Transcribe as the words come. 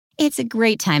It's a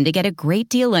great time to get a great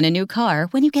deal on a new car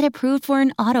when you get approved for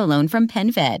an auto loan from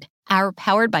PenFed. Our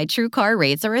Powered by True car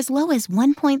rates are as low as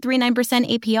 1.39%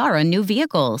 APR on new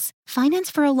vehicles. Finance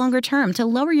for a longer term to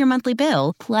lower your monthly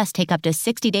bill, plus take up to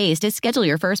 60 days to schedule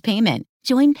your first payment.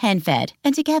 Join PenFed,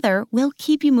 and together we'll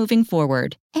keep you moving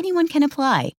forward. Anyone can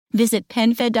apply. Visit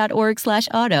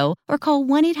PenFed.org/auto or call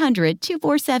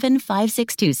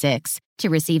 1-800-247-5626. To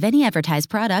receive any advertised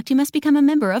product, you must become a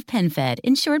member of PenFed,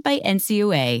 insured by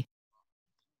NCUA.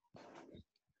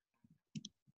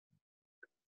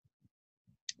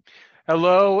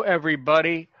 Hello,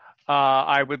 everybody.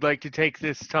 I would like to take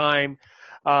this time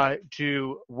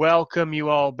to welcome you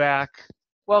all back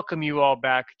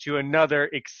to another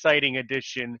exciting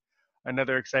edition,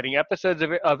 another exciting episode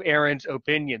of Aaron's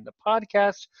Opinion, the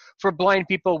podcast for blind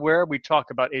people where we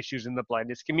talk about issues in the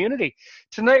blindness community.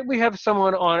 Tonight we have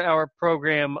someone on our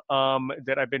program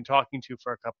that I've been talking to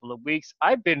for a couple of weeks.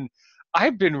 I've been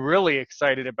really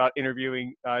excited about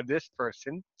interviewing this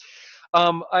person.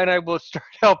 And I will start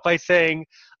out by saying,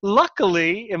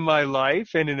 luckily in my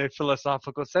life and in a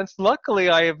philosophical sense, luckily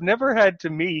I have never had to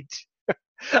meet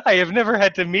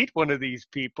one of these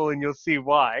people, and you'll see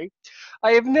why.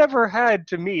 I have never had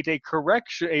to meet a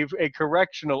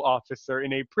correctional officer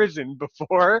in a prison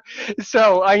before,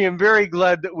 so I am very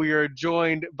glad that we are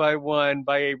joined by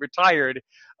a retired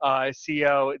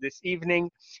CO this evening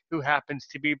who happens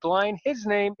to be blind. His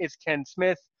name is Ken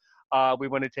Smith. We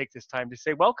want to take this time to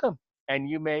say welcome. And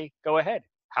you may go ahead.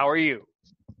 How are you?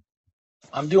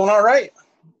 I'm doing all right.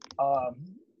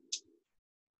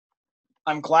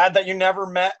 I'm glad that you never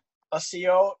met a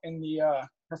CO in the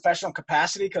professional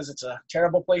capacity, because it's a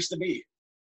terrible place to be.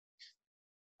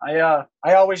 I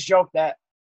always joke that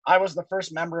I was the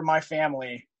first member of my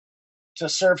family to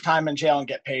serve time in jail and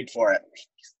get paid for it,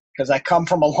 because I come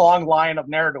from a long line of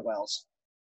ne'er-do-wells.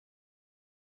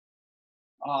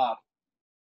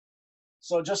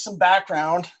 So just some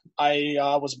background. I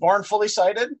was born fully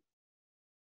sighted.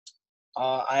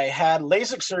 I had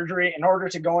LASIK surgery in order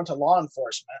to go into law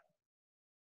enforcement,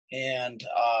 and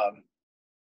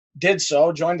did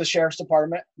so, joined the sheriff's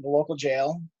department, the local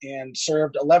jail, and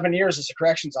served 11 years as a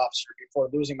corrections officer before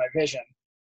losing my vision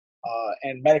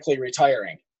and medically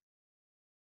retiring.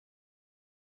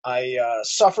 I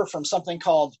suffer from something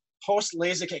called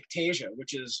post-LASIK ectasia,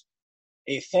 which is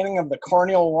a thinning of the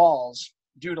corneal walls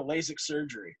due to LASIK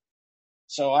surgery.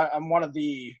 So I'm one of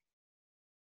the,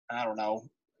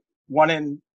 1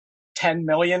 in 10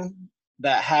 million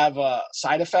that have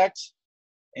side effects,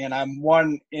 and I'm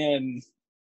 1 in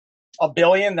a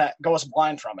billion that goes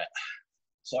blind from it.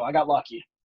 So I got lucky.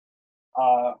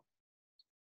 A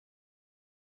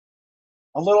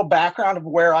little background of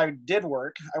where I did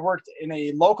work. I worked in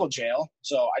a local jail,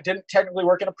 so I didn't technically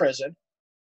work in a prison.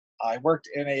 I worked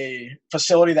in a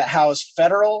facility that housed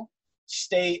federal,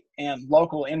 state, and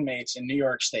local inmates in New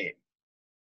York State.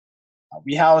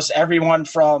 We housed everyone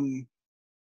from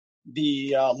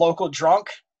the local drunk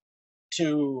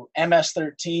to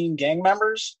MS-13 gang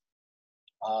members,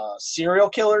 serial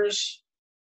killers,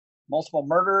 multiple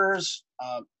murderers,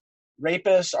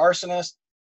 rapists, arsonists,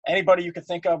 anybody you could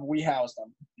think of, we housed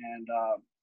them. And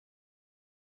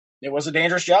it was a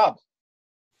dangerous job.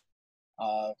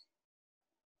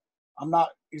 I'm not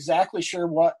exactly sure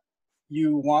what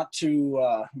you want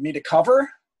me to cover,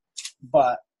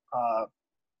 but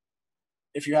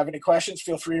if you have any questions,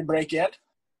 feel free to break in.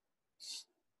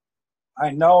 I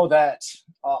know that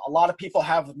a lot of people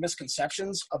have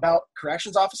misconceptions about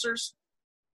corrections officers,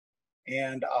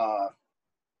 and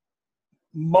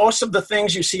most of the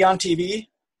things you see on TV,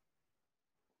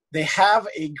 they have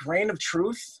a grain of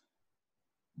truth,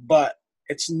 but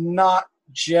it's not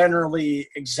generally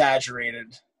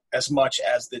exaggerated as much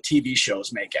as the TV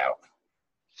shows make out.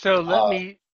 So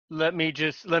let me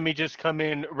just come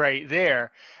in right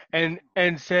there and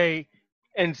say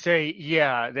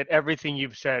yeah, that everything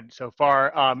you've said so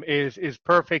far is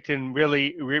perfect and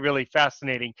really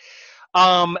fascinating.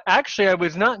 Actually, I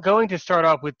was not going to start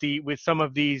off with some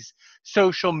of these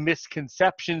social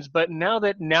misconceptions, but now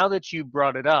that you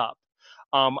brought it up,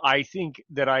 I think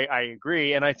that I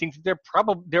agree, and I think that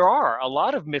there are a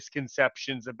lot of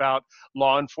misconceptions about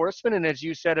law enforcement, and as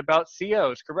you said, about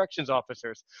COs, corrections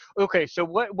officers. Okay, so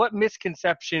what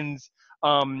misconceptions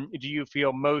do you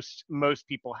feel most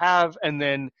people have, and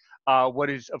then what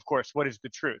is the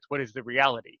truth? What is the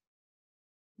reality?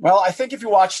 Well, I think if you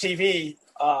watch TV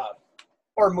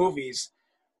or movies,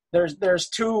 there's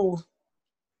two,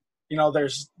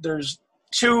 there's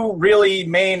two really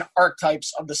main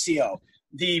archetypes of the CO.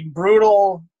 The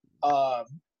brutal,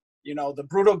 the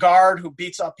brutal guard who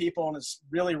beats up people and is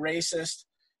really racist,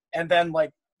 and then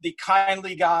like the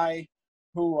kindly guy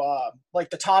who like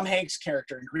the Tom Hanks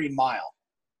character in Green Mile.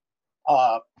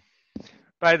 Uh,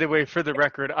 By the way, for the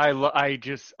record, I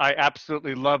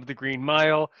absolutely love the Green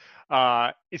Mile.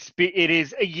 I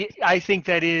think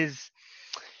that is.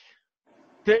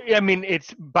 I mean,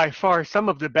 it's by far some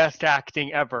of the best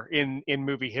acting ever in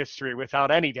movie history, without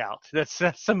any doubt. That's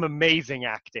some amazing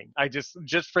acting.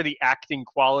 Just for the acting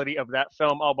quality of that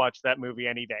film, I'll watch that movie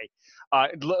any day.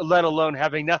 Let alone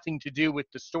having nothing to do with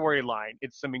the storyline.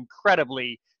 It's some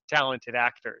incredibly talented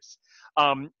actors.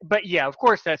 But yeah, of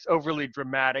course, that's overly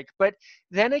dramatic. But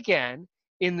then again,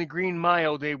 in the Green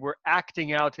Mile, they were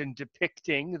acting out and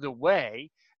depicting the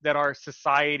way that our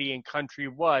society and country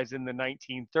was in the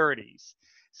 1930s.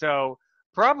 So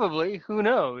probably, who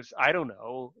knows? I don't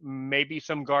know. Maybe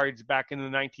some guards back in the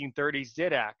 1930s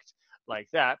did act like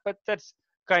that, but that's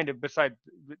kind of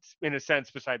in a sense,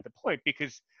 beside the point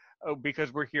because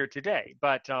we're here today.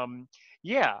 But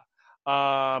yeah.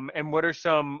 And what are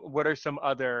some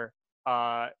other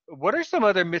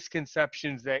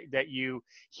misconceptions that you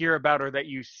hear about or that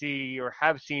you see or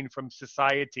have seen from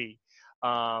society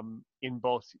in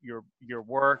both your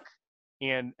work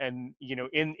and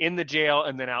in the jail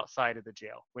and then outside of the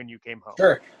jail when you came home?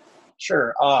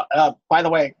 Sure. By the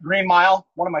way, Green Mile,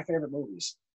 one of my favorite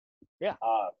movies. Yeah.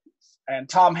 And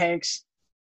Tom Hanks.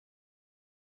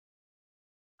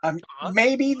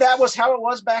 Maybe that was how it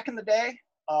was back in the day.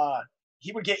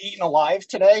 He would get eaten alive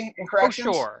today in corrections.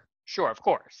 Oh, sure, of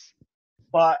course.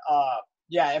 But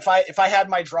yeah, if I had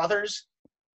my druthers,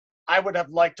 I would have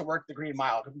liked to work the Green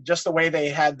Mile. Just the way they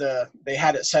had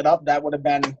it set up, that would have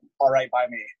been all right by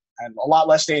me, and a lot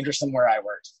less dangerous than where I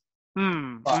worked.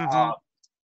 But,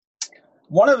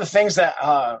 one of the things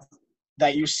that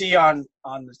you see on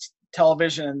the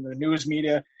television and the news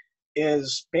media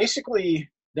is basically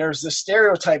there's this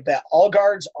stereotype that all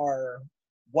guards are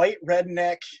white,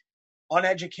 redneck,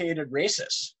 uneducated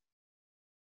racists.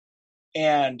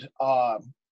 And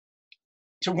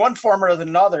to one form or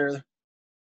another,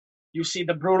 you see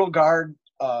the brutal guard,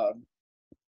 the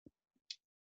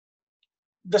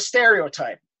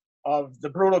stereotype of the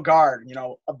brutal guard,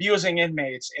 abusing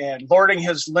inmates and lording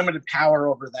his limited power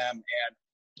over them. And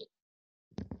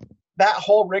that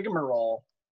whole rigmarole.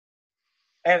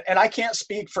 And I can't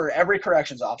speak for every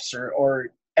corrections officer or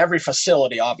every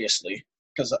facility, obviously,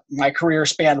 because my career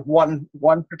spanned one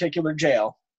particular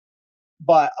jail.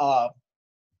 But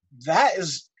that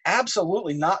is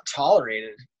absolutely not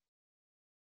tolerated.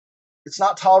 It's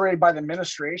not tolerated by the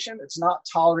administration. It's not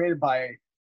tolerated by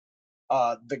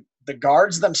the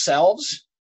guards themselves.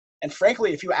 And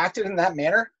frankly, if you acted in that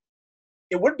manner,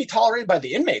 it wouldn't be tolerated by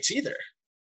the inmates either.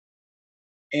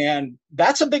 And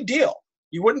that's a big deal.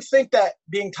 You wouldn't think that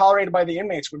being tolerated by the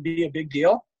inmates would be a big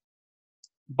deal.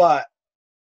 But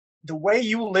the way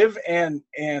you live and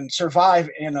survive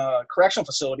in a correctional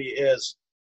facility is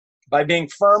by being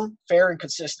firm, fair, and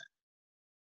consistent.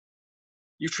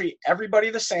 You treat everybody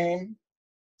the same,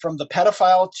 from the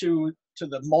pedophile to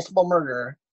the multiple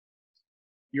murderer.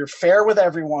 You're fair with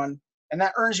everyone, and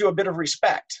that earns you a bit of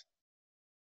respect.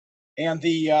 And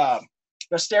the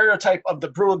stereotype of the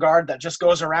brutal guard that just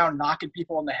goes around knocking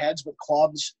people in the heads with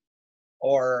clubs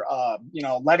or,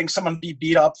 letting someone be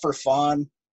beat up for fun,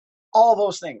 all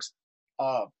those things.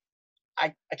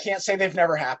 I can't say they've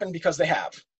never happened because they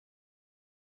have.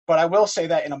 But I will say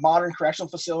that in a modern correctional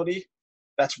facility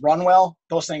that's run well,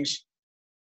 those things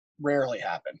rarely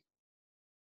happen.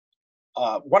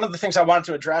 One of the things I wanted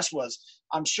to address was,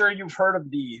 I'm sure you've heard of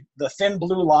the thin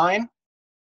blue line.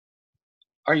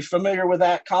 Are you familiar with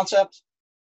that concept?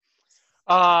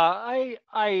 I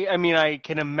mean, I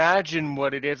can imagine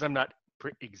what it is. I'm not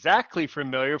exactly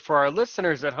familiar. For our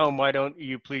listeners at home, why don't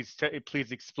you please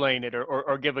explain it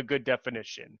or give a good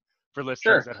definition for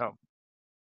listeners at home?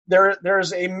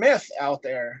 There's a myth out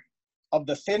there of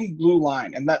the thin blue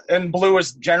line, and blue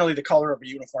is generally the color of a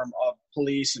uniform of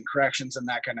police and corrections and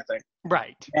that kind of thing.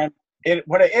 Right. And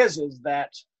what it is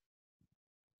that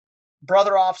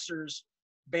brother officers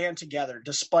band together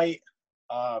despite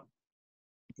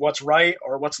what's right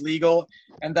or what's legal,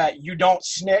 and that you don't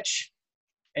snitch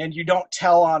and you don't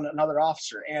tell on another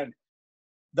officer. And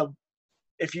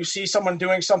if you see someone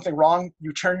doing something wrong,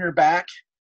 you turn your back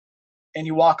and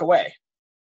you walk away.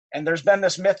 And there's been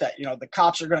this myth that, the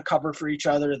cops are going to cover for each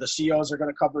other, the COs are going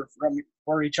to cover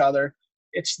for each other.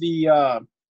 It's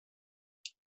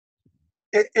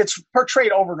it's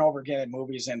portrayed over and over again in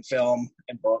movies and film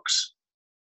and books.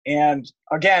 And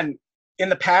again, in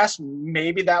the past,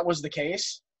 maybe that was the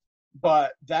case,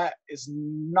 but that is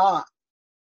not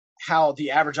how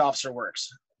the average officer works.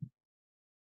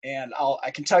 And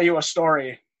I can tell you a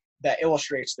story that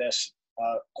illustrates this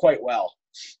quite well.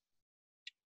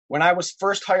 when I was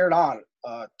first hired on,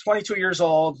 22 years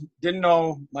old, didn't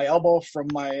know my elbow from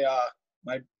my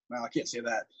well, I can't say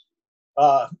that.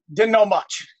 Didn't know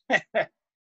much.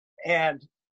 And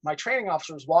my training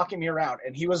officer was walking me around,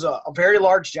 and he was a very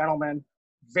large gentleman,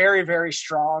 very, very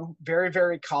strong, very,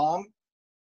 very calm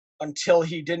until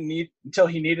he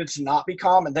needed to not be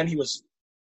calm, and then he was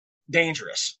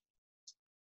dangerous.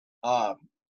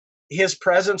 His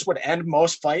presence would end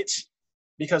most fights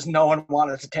because no one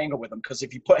wanted to tangle with him. Because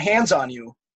if you put hands on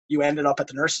you, you ended up at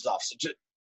the nurse's office.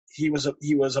 He was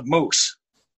a moose.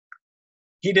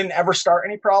 He didn't ever start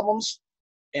any problems,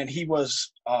 and he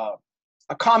was a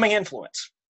calming influence.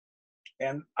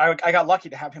 And I got lucky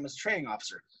to have him as a training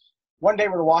officer. One day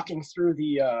we were walking through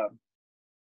the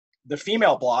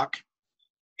female block,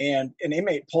 and an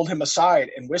inmate pulled him aside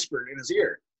and whispered in his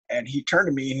ear. And he turned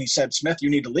to me and he said, "Smith,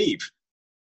 you need to leave."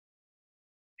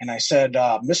 And I said,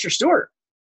 "Mr. Stewart,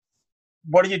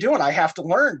 what are you doing? I have to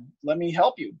learn. Let me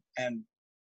help you." And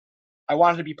I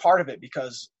wanted to be part of it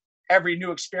because every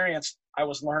new experience I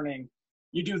was learning,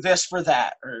 you do this for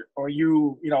that, or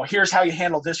you know, here's how you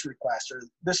handle this request, or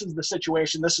this is the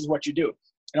situation, this is what you do.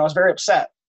 And I was very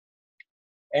upset.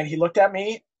 And he looked at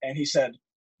me and he said,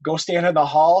 "Go stand in the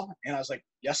hall." And I was like,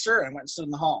 "Yes, sir." And I went and stood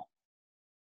in the hall.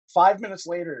 5 minutes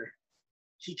later,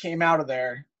 he came out of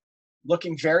there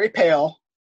looking very pale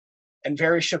and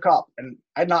very shook up. And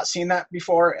I'd not seen that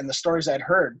before. And the stories I'd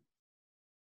heard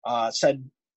said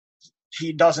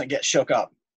he doesn't get shook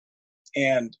up.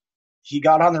 And he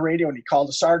got on the radio and he called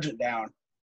a sergeant down.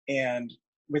 And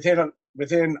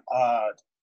within a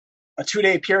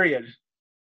 2-day period,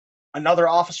 another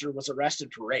officer was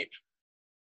arrested for rape.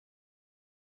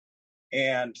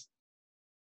 And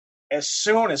as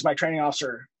soon as my training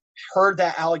officer heard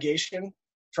that allegation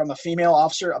from a female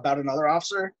officer about another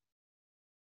officer,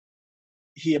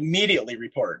 he immediately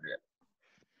reported it.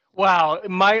 Wow,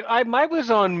 my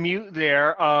was on mute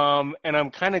there, and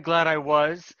I'm kind of glad I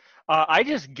was. I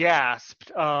just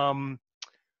gasped. Wow,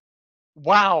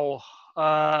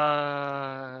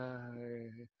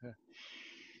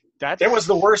 It was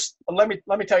the worst. Let me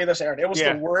tell you this, Aaron. It was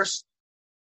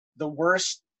the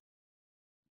worst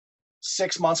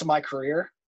 6 months of my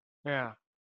career. Yeah.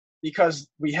 Because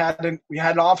we had an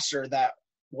officer that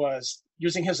was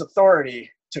using his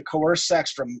authority to coerce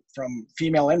sex from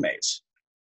female inmates.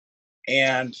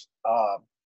 And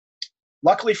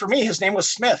luckily for me, his name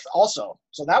was Smith also.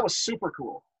 So that was super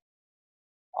cool.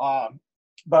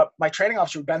 But my training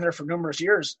officer who'd been there for numerous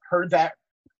years heard that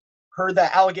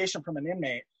allegation from an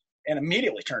inmate and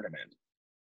immediately turned him in.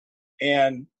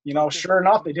 And, you know, sure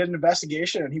enough, they did an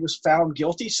investigation and he was found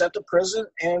guilty, sent to prison,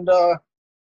 and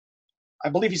I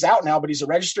believe he's out now, but he's a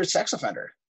registered sex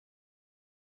offender.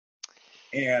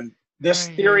 And this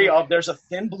theory of there's a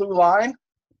thin blue line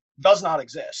does not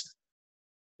exist.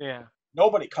 Yeah.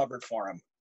 Nobody covered for him.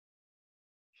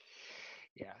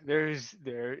 Yeah.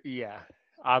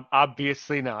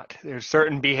 Obviously not. There's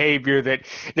certain behavior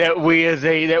that we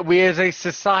as a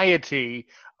society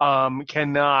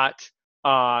cannot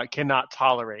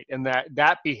tolerate, and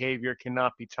that behavior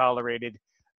cannot be tolerated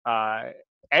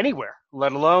anywhere,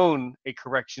 let alone a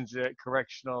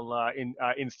correctional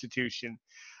institution.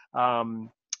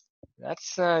 That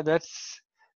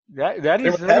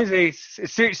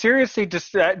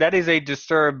is a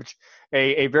disturbed,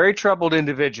 a very troubled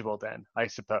individual. Then I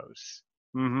suppose.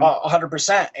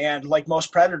 100%. And like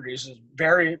most predators, is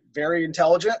very, very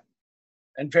intelligent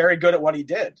and very good at what he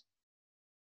did.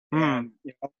 And,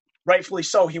 you know, rightfully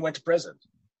so, he went to prison.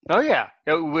 Oh yeah,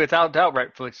 without doubt,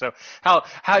 rightfully so. How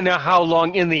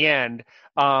long in the end?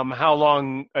 How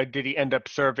long did he end up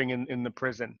serving in the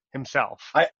prison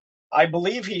himself? I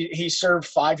believe he served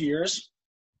 5 years,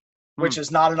 which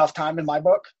is not enough time in my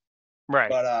book. Right.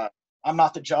 But I'm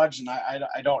not the judge, and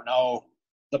I don't know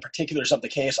the particulars of the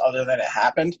case other than it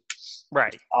happened.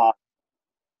 Right.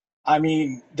 I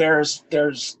mean, that's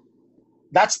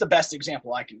the best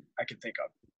example I can think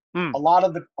of. A lot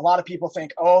of people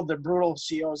think, oh, the brutal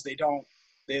COs, they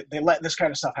let this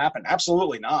kind of stuff happen.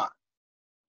 Absolutely not.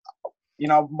 You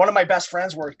know, one of my best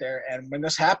friends worked there, and when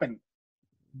this happened,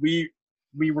 we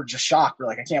were just shocked. We're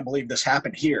like, I can't believe this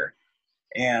happened here.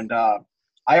 And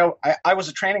I was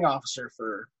a training officer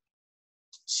for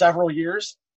several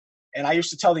years, and I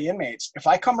used to tell the inmates, if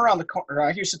I come around the corner,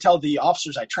 I used to tell the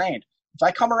officers I trained, if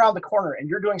I come around the corner and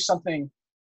you're doing something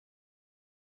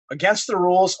against the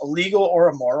rules, illegal or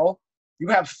immoral, you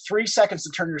have 3 seconds to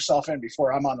turn yourself in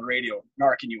before I'm on the radio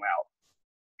narking you out.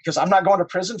 Because I'm not going to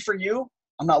prison for you,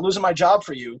 I'm not losing my job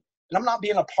for you, and I'm not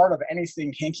being a part of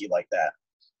anything hinky like that.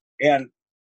 And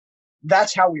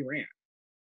that's how we ran.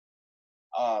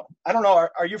 I don't know.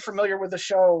 Are you familiar with the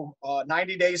show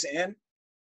 90 Days In?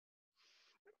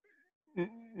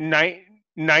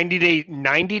 90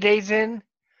 days in.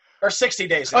 Or 60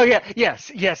 Days Oh In? yeah,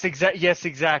 yes,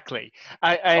 exactly.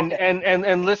 And, Okay.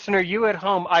 and listener, you at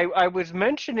home, I was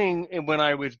mentioning when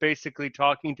I was basically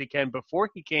talking to Ken before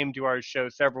he came to our show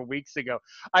several weeks ago.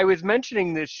 I was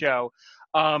mentioning this show,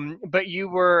 but you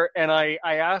were, and I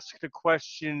asked a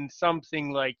question,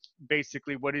 something like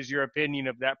basically, what is your opinion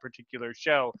of that particular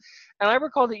show? And I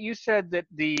recall that you said that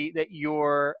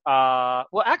your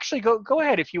well, actually, go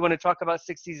ahead if you want to talk about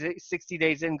 60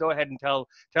 days in. Go ahead and tell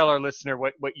our listener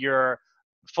what your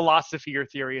philosophy or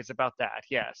theory is about that.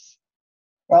 Yes.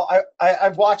 Well,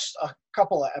 I've watched a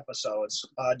couple of episodes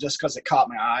just because it caught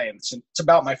my eye, and it's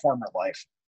about my former life.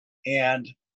 And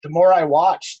the more I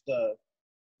watched, the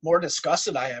more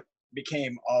disgusted I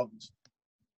became of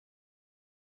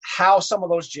how some of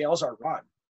those jails are run.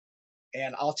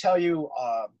 And I'll tell you,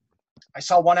 I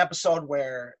saw one episode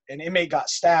where an inmate got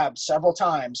stabbed several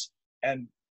times, and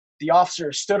the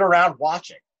officer stood around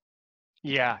watching.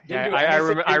 Yeah, I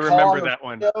remember that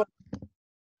one.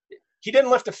 He didn't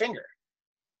lift a finger.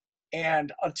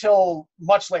 And until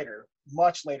much later,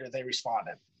 they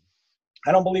responded.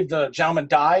 I don't believe the gentleman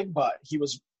died, but he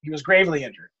was gravely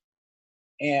injured.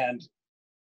 And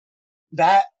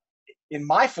that, in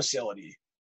my facility,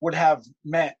 would have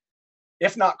meant,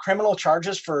 if not criminal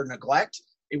charges for neglect,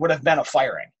 it would have been a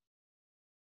firing.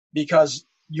 Because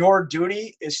your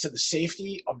duty is to the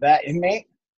safety of that inmate,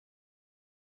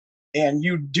 and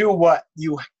you do what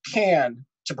you can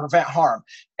to prevent harm.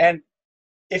 And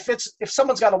if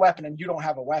someone's got a weapon and you don't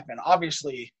have a weapon,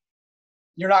 obviously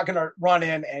you're not going to run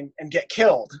in and get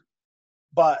killed,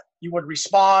 but you would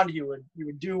respond, you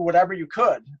would do whatever you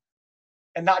could,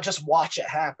 and not just watch it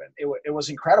happen. It was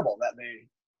incredible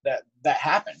that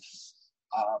happened.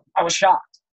 I was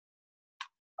shocked.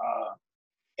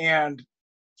 And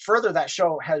further, that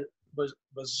show was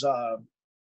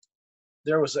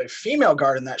there was a female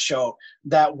guard in that show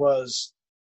that was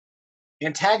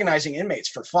antagonizing inmates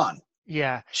for fun.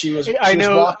 Yeah, I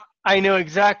know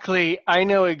exactly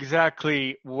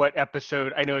what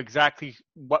episode. I know exactly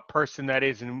what person that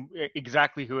is and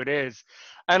exactly who it is.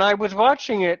 And I was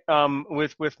watching it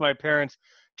with my parents,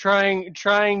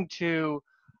 trying to.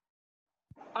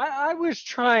 I was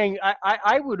trying.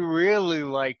 I would really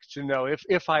like to know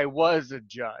if I was a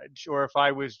judge or if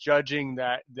I was judging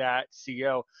that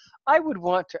CO, I would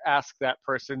want to ask that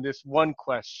person this one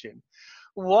question.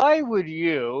 Why would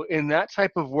you, in that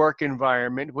type of work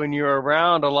environment, when you're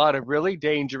around a lot of really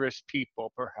dangerous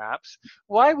people, perhaps,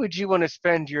 why would you want to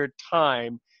spend your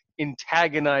time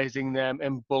antagonizing them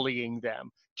and bullying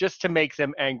them just to make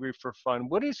them angry for fun?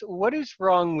 What is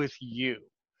wrong with you?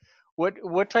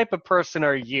 What type of person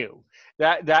are you?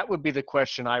 That would be the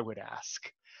question I would ask.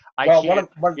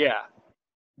 Yeah.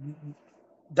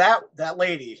 That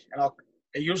lady, and I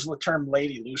use the term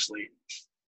lady loosely.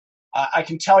 I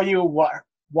can tell you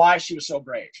why she was so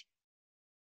brave.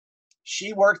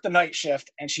 She worked the night shift,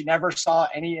 and she never saw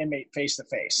any inmate face to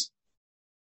face.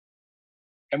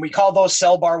 And we call those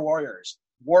cell bar warriors,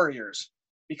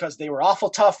 because they were awful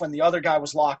tough when the other guy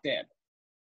was locked in.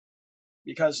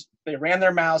 Because they ran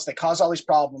their mouths, they caused all these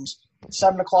problems.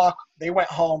 7 o'clock, they went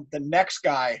home. The next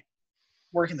guy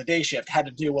working the day shift had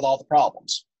to deal with all the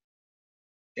problems.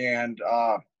 And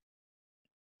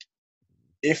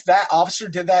if that officer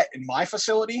did that in my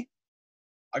facility,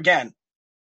 again,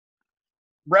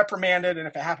 reprimanded, and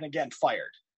if it happened again, fired.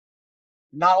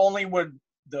 Not only would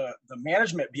the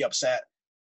management be upset,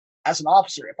 as an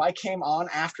officer, if I came on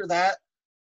after that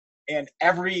and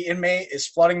every inmate is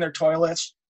flooding their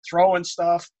toilets, throwing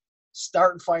stuff,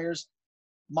 starting fires,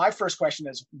 my first question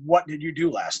is, what did you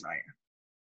do last night?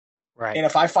 Right. And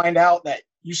if I find out that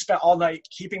you spent all night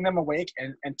keeping them awake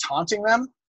and taunting them,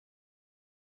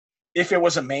 if it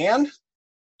was a man,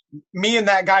 me and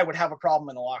that guy would have a problem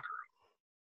in the locker room.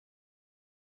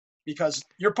 Because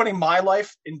you're putting my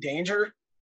life in danger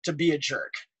to be a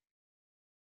jerk.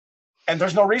 And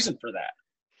there's no reason for that.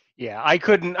 Yeah, I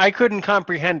couldn't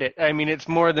comprehend it. I mean, it's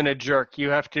more than a jerk. You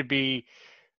have to be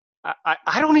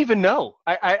I don't even know.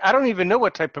 I don't even know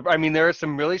what type of. I mean, there are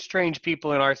some really strange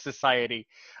people in our society,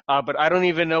 but I don't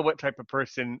even know what type of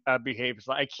person behaves.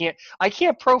 I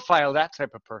can't profile that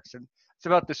type of person. It's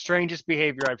about the strangest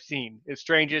behavior I've seen, the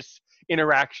strangest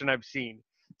interaction I've seen.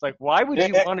 It's like, why would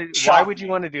you want to? Why would you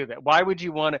want to do that? Why would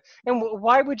you want to? And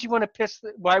why would you want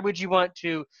to why would you want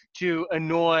to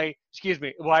annoy? Excuse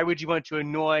me. Why would you want to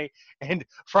annoy and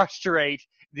frustrate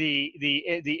the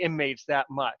inmates that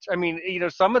much? I mean,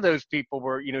 some of those people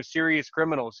were, serious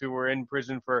criminals who were in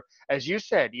prison for, as you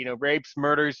said, rapes,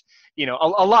 murders.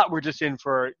 A lot were just in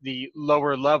for the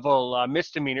lower level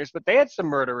misdemeanors, but they had some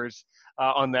murderers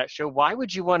on that show. Why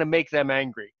would you want to make them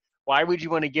angry? Why would you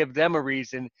want to give them a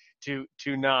reason to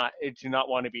not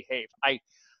want to behave?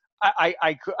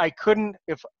 I couldn't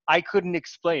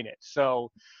explain it.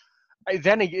 So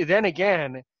then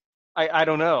again, I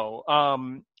don't know.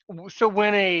 So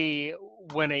when a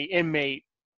inmate,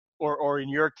 or in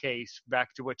your case,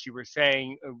 back to what you were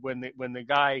saying, when the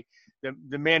guy,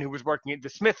 the man who was working at the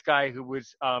Smith guy who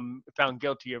was found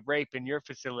guilty of rape in your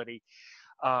facility,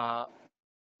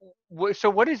 so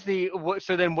what is the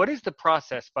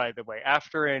process, by the way,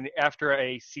 after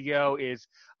a CO is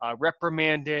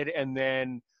reprimanded and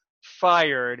then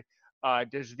fired?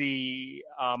 Does the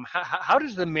how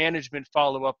does the management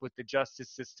follow up with the justice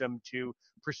system to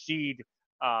proceed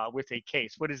with a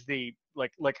case? What is the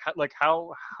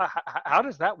how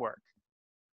does that work?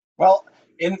 Well,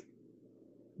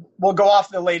 we'll go off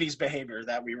the lady's behavior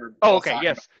that we were. Oh, okay.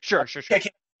 Yes. About. Sure.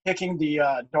 Kicking the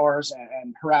doors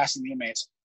and harassing the inmates.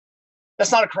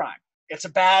 That's not a crime. It's a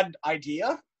bad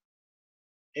idea.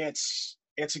 It's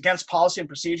against policy and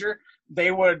procedure. They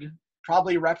would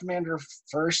probably reprimand her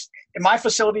first. In my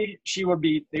facility,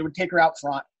 they would take her out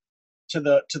front to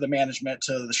the management,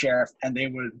 to the sheriff, and they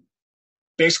would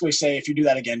basically say, if you do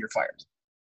that again, you're fired.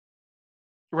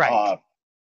 Right.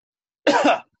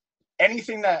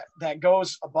 Anything that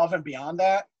goes above and beyond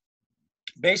that,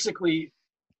 basically,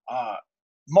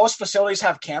 most facilities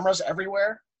have cameras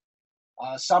everywhere.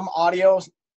 Some audio,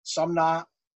 some not,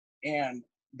 and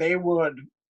they would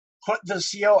put the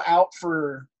CO out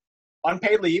for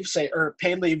unpaid leave, or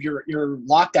paid leave. You're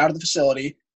locked out of the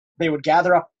facility. They would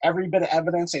gather up every bit of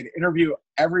evidence. They'd interview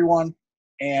everyone,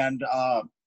 and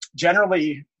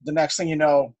generally, the next thing you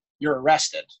know, you're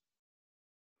arrested.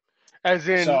 As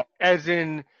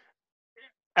in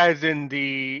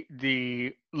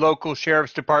the local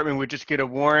sheriff's department would just get a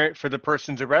warrant for the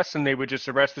person's arrest, and they would just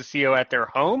arrest the CO at their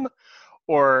home,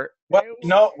 or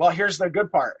no. Well, here's the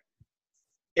good part.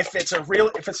 If it's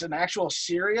an actual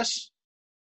serious,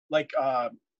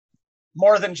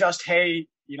 more than just, hey,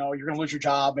 you're going to lose your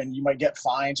job and you might get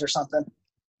fines or something.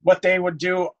 What they would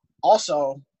do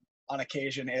also on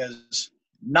occasion is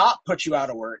not put you out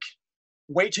of work.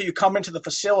 Wait till you come into the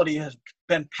facility, has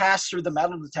been passed through the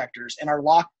metal detectors, and are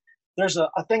locked. There's a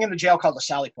thing in the jail called the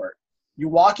Sally Port. You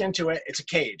walk into it, it's a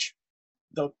cage.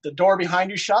 The door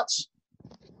behind you shuts.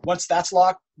 Once that's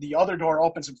locked, the other door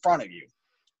opens in front of you.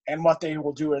 And what they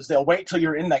will do is they'll wait till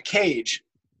you're in that cage.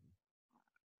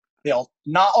 They'll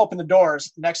not open the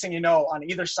doors. Next thing you know, on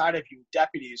either side of you,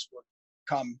 deputies will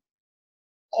come,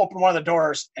 open one of the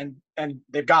doors, and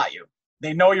they've got you.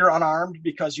 They know you're unarmed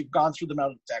because you've gone through the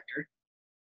metal detector,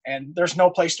 and there's no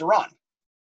place to run.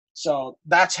 So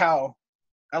that's how,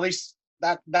 at least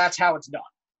that's how it's done.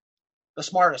 The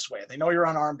smartest way. They know you're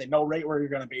unarmed. They know right where you're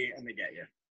going to be, and they get you.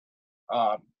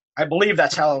 I believe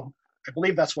that's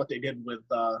what they did with.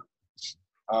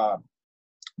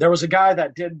 There was a guy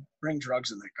that did bring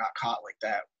drugs in that got caught like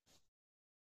that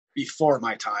before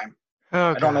my time.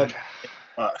 Oh, I don't know.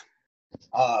 But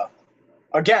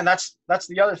again, that's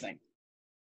the other thing.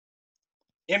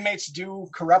 Inmates do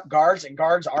corrupt guards, and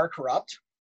guards are corrupt.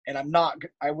 And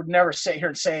I would never sit here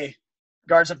and say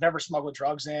guards have never smuggled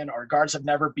drugs in, or guards have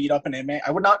never beat up an inmate.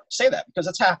 I would not say that, because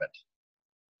it's happened.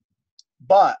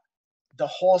 But the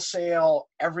wholesale,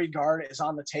 every guard is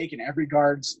on the take and every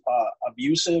guard's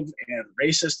abusive and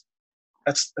racist,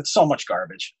 that's so much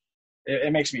garbage.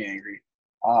 It makes me angry.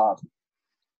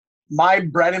 My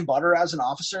bread and butter as an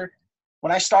officer,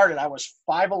 when I started, I was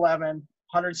 5'11",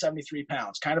 173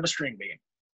 pounds, kind of a string bean.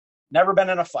 Never been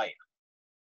in a fight.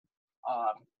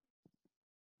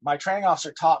 My training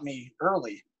officer taught me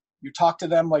early, you talk to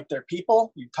them like they're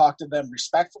people, you talk to them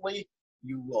respectfully,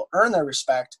 you will earn their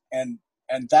respect, and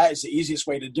that is the easiest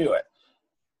way to do it.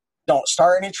 Don't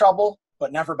start any trouble,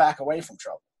 but never back away from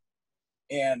trouble.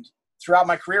 And throughout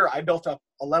my career, I built up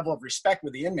a level of respect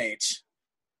with the inmates,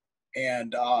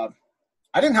 and I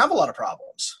didn't have a lot of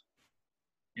problems.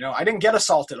 I didn't get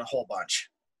assaulted a whole bunch.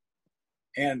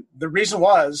 And the reason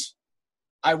was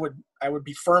I would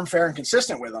be firm, fair, and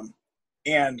consistent with them.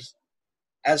 And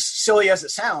as silly as it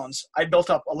sounds, I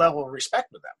built up a level of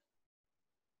respect with them.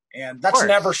 And that's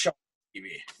never shown on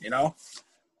TV,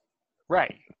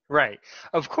 Right, right.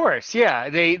 Of course, yeah.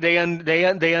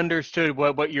 They understood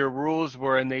what your rules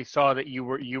were, and they saw that you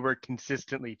were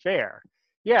consistently fair.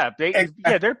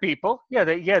 They're people.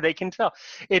 They can tell.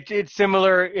 It's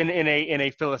similar in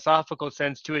a philosophical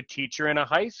sense to a teacher in a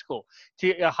high school.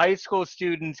 High school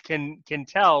students can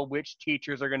tell which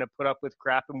teachers are going to put up with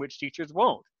crap and which teachers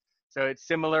won't. So it's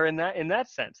similar in that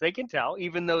sense. They can tell,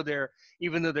 even though they're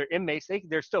inmates,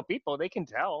 they're still people. They can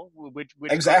tell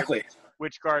Exactly.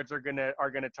 which guards are gonna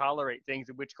tolerate things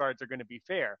and which guards are gonna be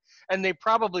fair. And they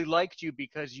probably liked you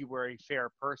because you were a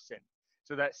fair person.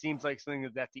 So that seems like something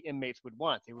that the inmates would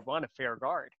want. They would want a fair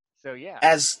guard. So yeah.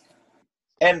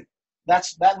 And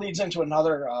that leads into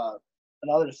another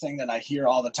thing that I hear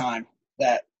all the time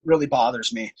that really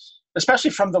bothers me,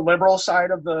 especially from the liberal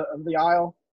side of the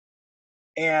aisle.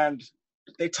 And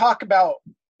they talk about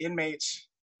inmates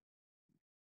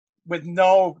with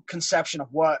no conception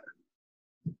of what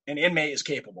an inmate is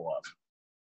capable of.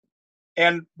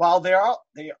 And while they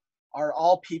are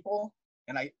all people,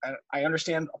 and I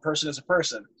understand a person is a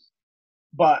person,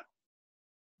 but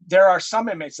there are some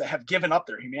inmates that have given up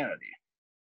their humanity.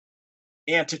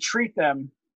 And to treat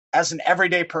them as an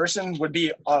everyday person would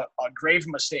be a grave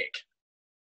mistake.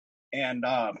 And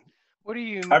what do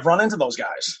you? I've run into those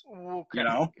guys. Okay.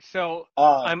 So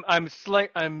I'm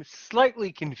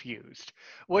slightly confused.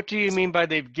 What do you mean by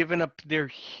they've given up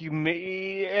their Give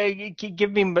me.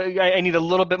 I need a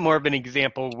little bit more of an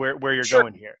example where you're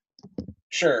going here.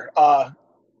 Sure.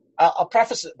 I'll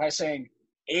preface it by saying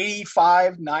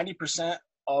 85-90%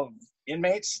 of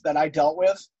inmates that I dealt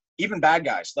with, even bad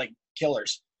guys like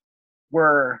killers,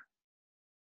 were,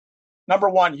 number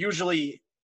one, usually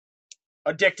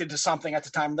addicted to something at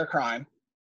the time of their crime.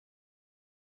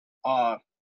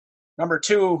 Number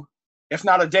two, if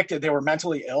not addicted, they were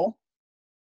mentally ill.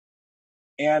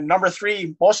 And number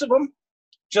three, most of them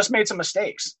just made some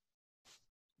mistakes.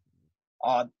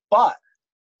 But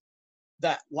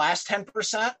that last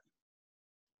 10%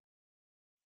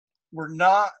 were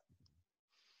not,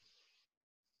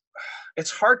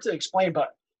 it's hard to explain, but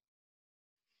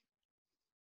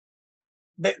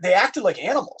they acted like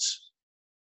animals.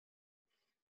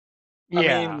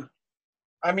 Yeah.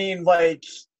 I mean, like,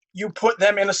 you put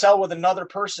them in a cell with another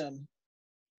person.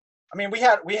 I mean, we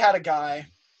had a guy,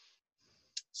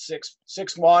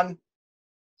 6'1",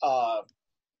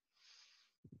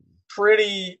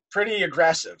 pretty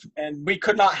aggressive, and we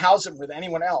could not house him with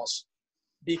anyone else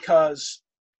because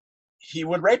he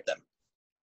would rape them.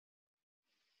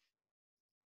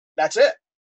 That's it.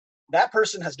 That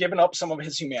person has given up some of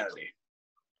his humanity.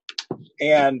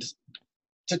 And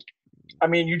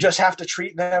you just have to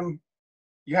treat them.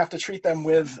 You have to treat them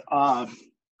with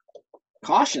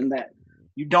caution that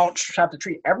you don't have to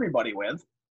treat everybody with.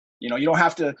 You don't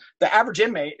have to. The average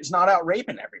inmate is not out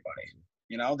raping everybody.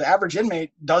 The average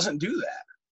inmate doesn't do that.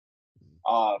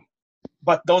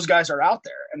 But those guys are out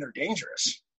there and they're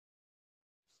dangerous.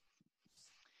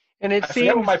 And I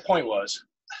forget what my point was.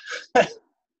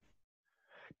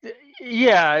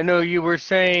 Yeah, I know you were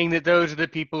saying that those are the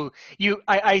people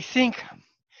I think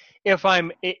if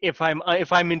I'm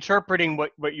interpreting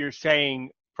what you're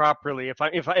saying properly, if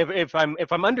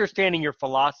I'm understanding your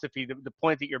philosophy, the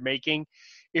point that you're making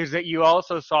is that you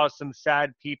also saw some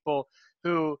sad people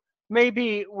who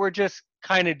maybe were just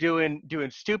kind of doing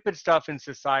stupid stuff in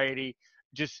society,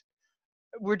 just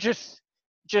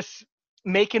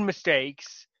making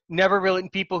mistakes,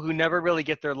 people who never really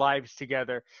get their lives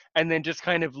together, and then just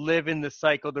kind of live in the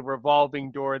cycle, the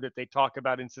revolving door that they talk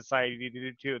about in society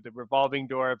too, the revolving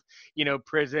door of,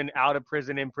 prison, out of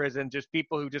prison, in prison, just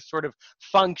people who just sort of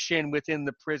function within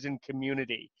the prison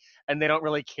community, and they don't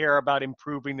really care about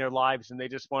improving their lives, and they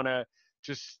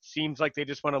seems like they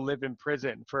just want to live in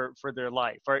prison for their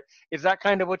life. Or is that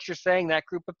kind of what you're saying, that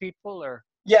group of people? Or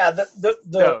yeah,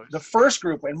 the first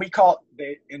group, and we call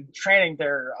it, in training,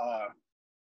 they're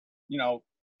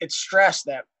it's stress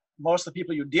that most of the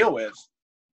people you deal with,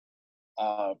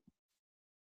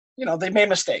 they made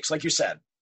mistakes, like you said.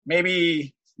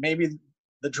 Maybe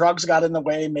the drugs got in the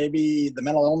way, maybe the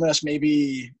mental illness,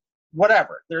 maybe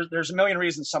whatever. There's a million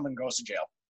reasons someone goes to jail.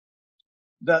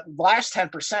 The last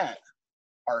 10%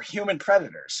 are human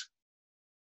predators,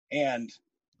 and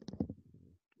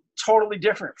totally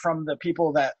different from the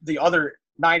people that the other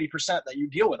 90% that you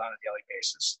deal with on a daily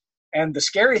basis. And the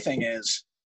scary thing is,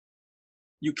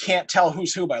 you can't tell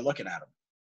who's who by looking at them.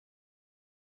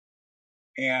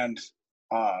 And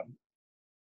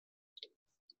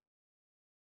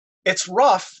it's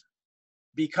rough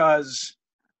because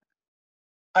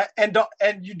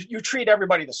you treat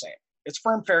everybody the same. It's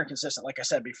firm, fair, and consistent, like I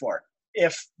said before.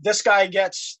 If this guy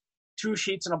gets 2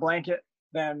 sheets and a blanket,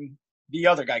 then the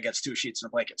other guy gets 2 sheets and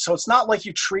a blanket. So it's not like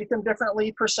you treat them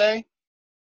differently per se,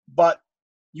 but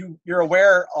you're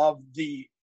aware of the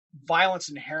violence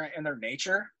inherent in their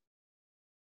nature,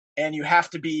 and you have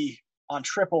to be on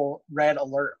triple red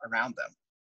alert around them.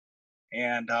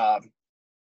 And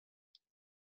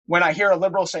when I hear a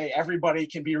liberal say everybody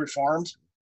can be reformed,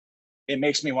 it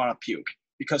makes me want to puke,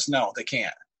 because no, they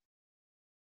can't.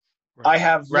 Right. I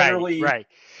have literally right.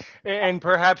 And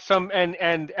perhaps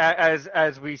and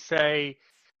as we say,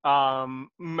 and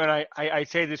I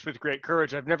say this with great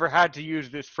courage. I've never had to use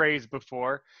this phrase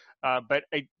before, but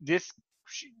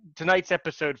tonight's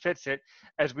episode fits it.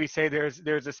 As we say,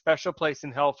 there's a special place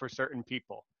in hell for certain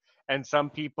people, and some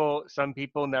people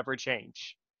never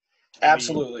change.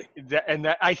 Absolutely. And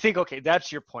that, I think, okay,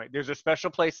 that's your point. There's a special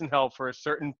place in hell for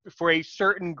a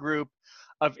certain group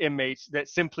of inmates that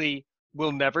simply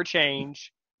will never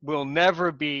change, will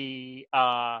never be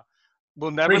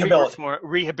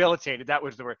rehabilitated. That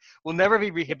was the word. Will never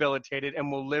be rehabilitated, and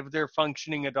will live their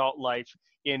functioning adult life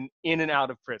in and out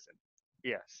of prison.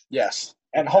 Yes. Yes,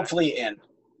 and hopefully in.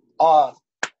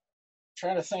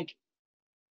 Trying to think.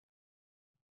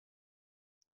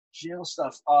 Jail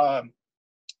stuff.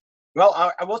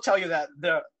 Well, I will tell you that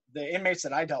the inmates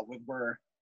that I dealt with were,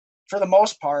 for the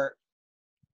most part,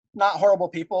 not horrible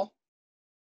people.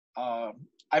 I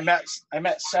met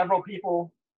several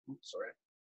people. Sorry.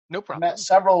 No problem. I met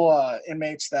several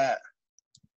inmates that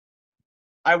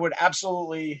I would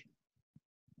absolutely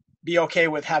be okay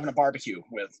with having a barbecue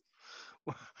with.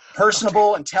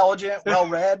 Personable, intelligent,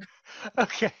 well-read.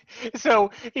 Okay, so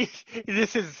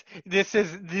this is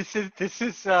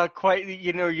quite,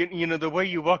 you know the way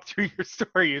you walk through your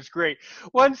story is great.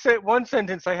 One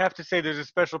sentence, I have to say, there's a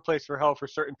special place for hell for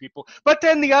certain people, but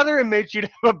then the other inmates you'd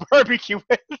have a barbecue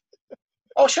with.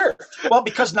 Oh, sure. Well,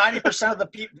 because 90% of the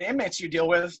inmates you deal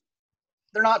with,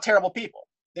 they're not terrible people.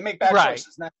 They make bad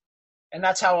choices, and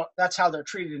that's how they're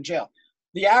treated in jail.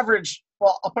 The average,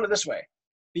 well, I'll put it this way: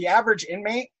 the average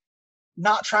inmate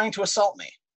not trying to assault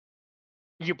me.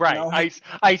 You're right. You know,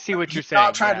 I see what you're saying.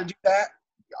 Not trying to do that.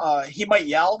 He might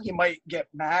yell. He might get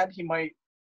mad. He might,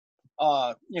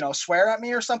 swear at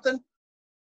me or something.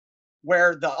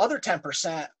 Where the other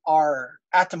 10% are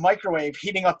at the microwave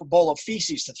heating up a bowl of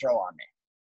feces to throw on me.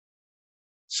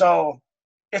 So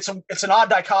it's an odd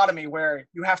dichotomy where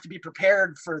you have to be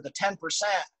prepared for the 10%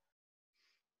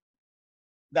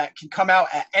 that can come out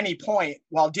at any point,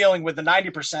 while dealing with the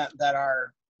 90% that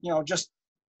are,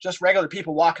 just regular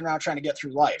people walking around trying to get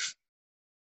through life.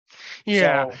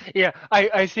 Yeah.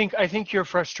 I think your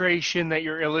frustration that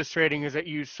you're illustrating is that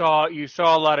you saw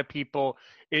a lot of people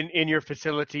in your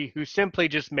facility who simply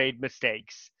just made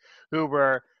mistakes, who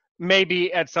were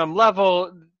maybe at some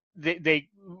level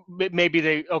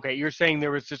you're saying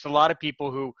there was just a lot of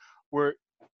people who were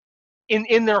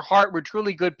in their heart were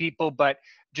truly good people, but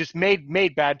just made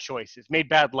bad choices, made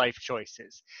bad life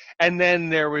choices. And then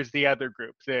there was the other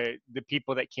group, the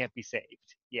people that can't be saved.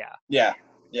 Yeah.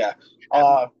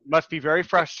 Must be very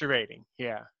frustrating.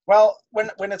 Yeah. Well,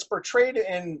 when it's portrayed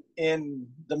in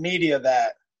the media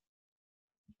that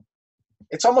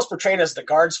it's almost portrayed as the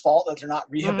guards' fault that they're not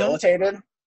rehabilitated.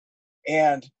 Mm-hmm.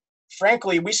 And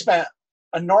frankly, we spent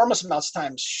enormous amounts of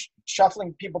time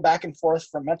shuffling people back and forth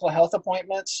from mental health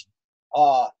appointments,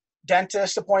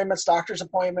 dentist appointments, doctor's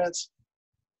appointments,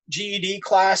 GED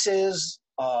classes,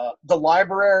 the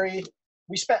library.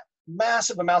 We spent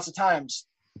massive amounts of times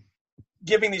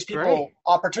giving these people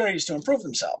opportunities to improve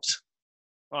themselves.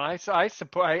 Well, I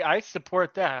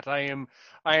support that. I am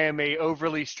a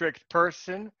overly strict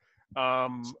person.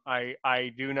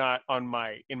 I do not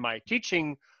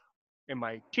in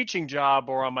my teaching job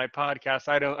or on my podcast,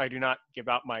 I do not give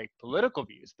out my political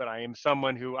views, but I am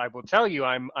someone who, I will tell you,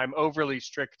 I'm overly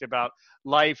strict about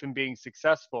life and being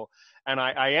successful. And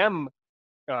I am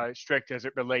strict as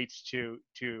it relates to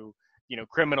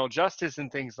criminal justice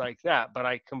and things like that. But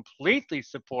I completely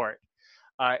support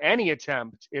any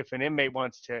attempt, if an inmate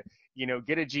wants to,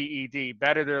 get a GED,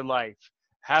 better their life,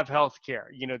 have health care,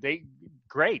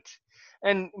 great.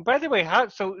 And by the way, how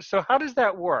does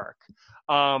that work?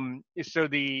 So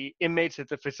the inmates at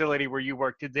the facility where you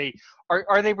work,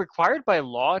 are they required by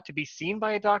law to be seen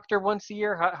by a doctor once a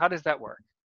year? How does that work?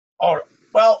 Oh,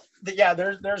 well,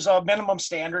 there's a minimum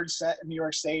standard set in New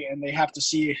York State, and they have to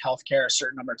see healthcare a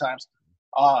certain number of times.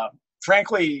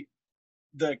 Frankly,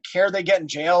 the care they get in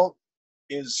jail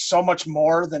is so much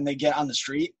more than they get on the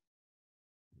street.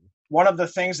 One of the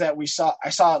things that I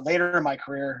saw later in my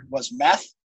career was meth.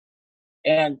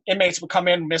 And inmates would come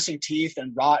in missing teeth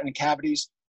and rot and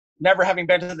cavities, never having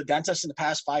been to the dentist in the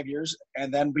past 5 years.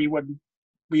 And then we would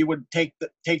take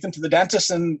them to the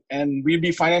dentist, and we'd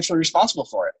be financially responsible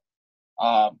for it.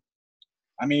 I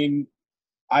mean,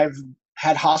 I've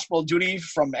had hospital duty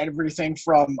from everything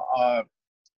from I'm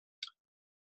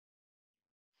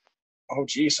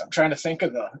trying to think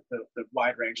of the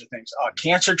wide range of things.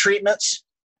 Cancer treatments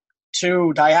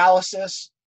to dialysis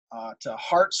to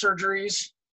heart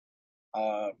surgeries.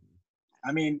 I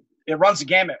mean, it runs the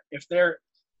gamut.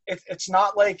 It's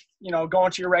not like,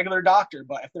 going to your regular doctor,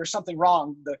 but if there's something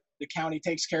wrong, the county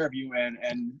takes care of you,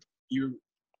 and you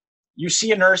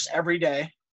see a nurse every day.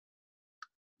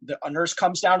 A nurse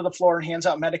comes down to the floor and hands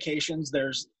out medications.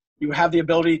 You have the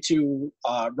ability to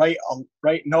write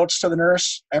notes to the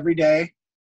nurse every day.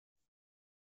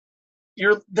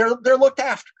 They're looked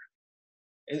after.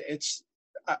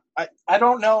 I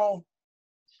don't know.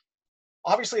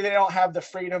 Obviously, they don't have the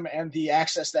freedom and the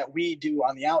access that we do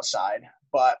on the outside,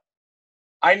 but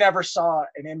I never saw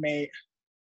an inmate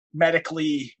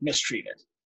medically mistreated.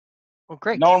 Well,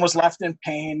 great. No one was left in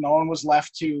pain. No one was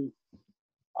left to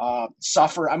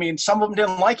suffer. I mean, some of them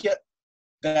didn't like it,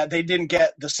 that they didn't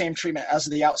get the same treatment as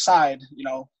the outside.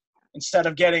 Instead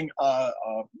of getting a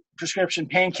prescription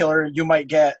painkiller, you might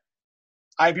get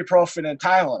ibuprofen and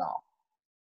Tylenol.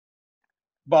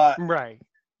 But right.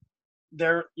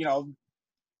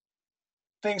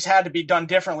 Things had to be done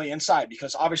differently inside,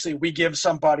 because obviously we give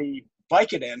somebody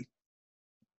Vicodin,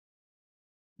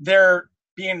 they're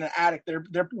being an addict.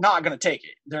 They're not going to take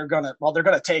it. They're going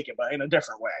to take it, but in a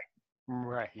different way.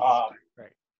 Right. Right.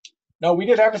 No, we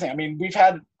did everything. I mean,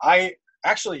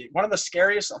 one of the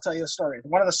scariest, I'll tell you the story.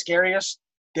 One of the scariest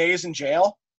days in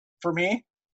jail for me,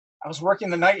 I was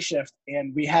working the night shift,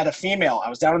 and we had a female. I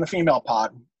was down in the female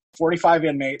pod, 45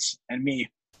 inmates and me.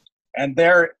 And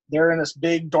they're in this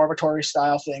big dormitory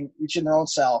style thing, each in their own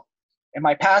cell. And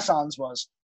my pass-ons was,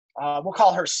 we'll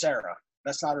call her Sarah.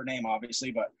 That's not her name,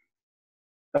 obviously, but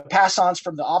the pass-ons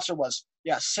from the officer was,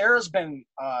 Sarah's been,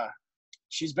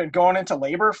 she's been going into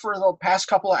labor for the past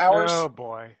couple of hours. Oh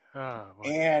boy.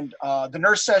 And the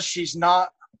nurse says she's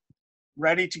not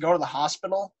ready to go to the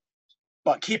hospital,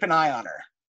 but keep an eye on her.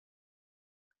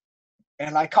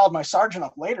 And I called my sergeant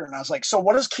up later, and I was like, so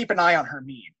what does keep an eye on her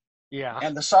mean? Yeah.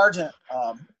 And the sergeant,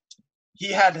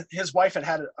 his wife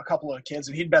had a couple of kids,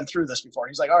 and he'd been through this before.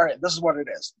 He's like, all right, this is what it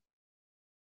is.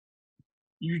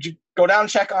 You go down and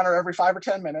check on her every 5 or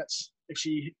 10 minutes. If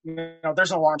she,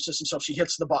 there's an alarm system, so if she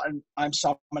hits the button, I'm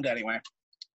summoned anyway.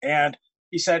 And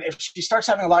he said, if she starts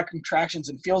having a lot of contractions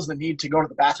and feels the need to go to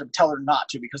the bathroom, tell her not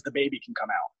to, because the baby can come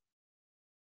out.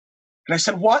 And I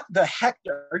said, what the heck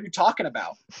are you talking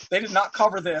about? They did not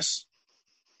cover this.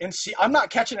 And see, I'm not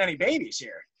catching any babies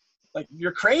here. Like,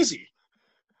 you're crazy.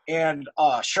 And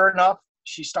sure enough,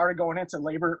 she started going into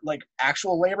labor, like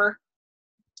actual labor.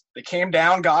 They came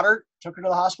down, got her, took her to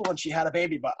the hospital, and she had a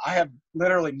baby. But I have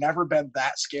literally never been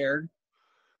that scared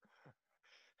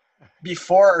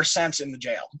before or since in the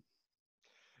jail,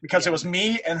 because it was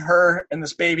me and her and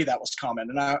this baby that was coming,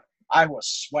 and I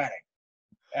was sweating.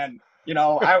 And,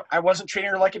 I wasn't treating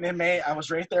her like an inmate. I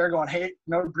was right there going, hey,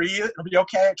 breathe. It'll be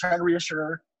okay. Trying to reassure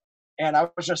her. And I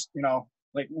was just,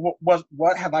 like,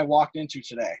 what have I walked into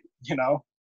today?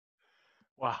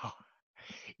 Wow.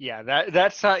 Yeah,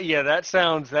 that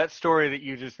sounds scarier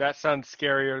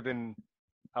than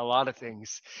a lot of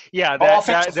things. Yeah, I'll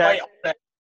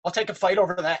take a fight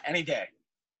over that any day.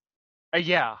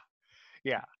 Yeah.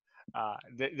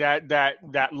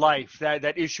 That life,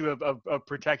 that issue of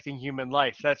protecting human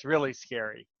life, that's really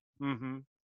scary. Mm-hmm.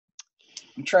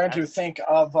 I'm trying to think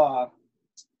of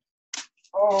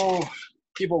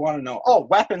people want to know.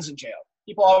 Weapons in jail.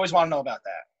 People always want to know about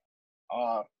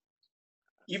that.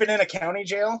 Even in a county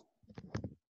jail,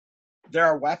 there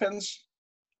are weapons.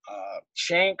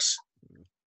 Shanks.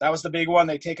 That was the big one.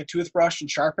 They take a toothbrush and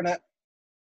sharpen it.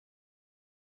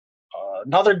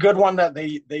 Another good one that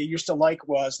they used to like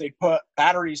was they put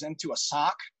batteries into a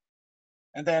sock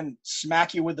and then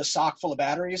smack you with the sock full of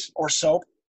batteries or soap.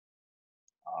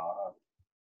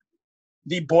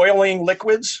 The boiling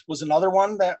liquids was another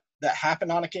one that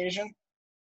happened on occasion.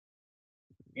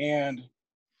 And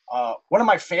one of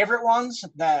my favorite ones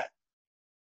that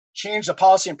changed the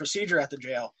policy and procedure at the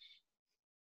jail,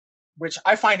 which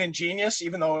I find ingenious,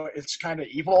 even though it's kind of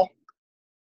evil.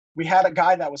 We had a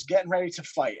guy that was getting ready to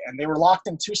fight, and they were locked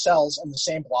in 2 cells in the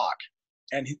same block.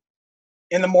 And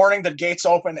in the morning, the gates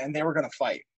opened, and they were going to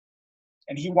fight.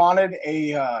 And he wanted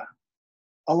a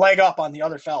leg up on the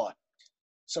other fella.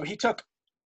 So he took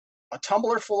a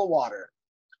tumbler full of water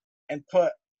and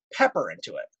put pepper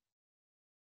into it.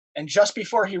 And just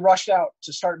before he rushed out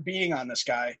to start beating on this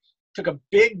guy, took a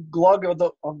big glug of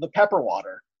the pepper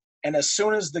water. And as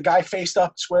soon as the guy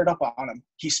squared up on him,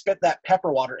 he spit that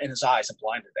pepper water in his eyes and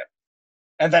blinded him.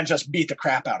 And then just beat the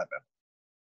crap out of him.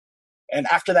 And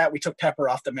after that, we took pepper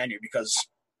off the menu because,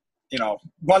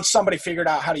 once somebody figured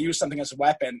out how to use something as a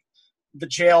weapon, the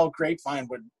jail grapevine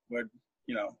would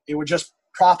it would just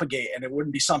propagate, and it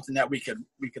wouldn't be something that we could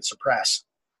suppress.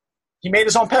 He made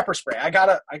his own pepper spray. I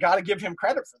gotta give him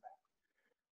credit for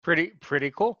that.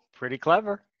 Pretty cool. Pretty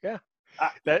clever. Yeah.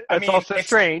 That's also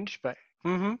strange, but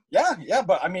mm-hmm. Yeah,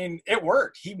 but I mean, it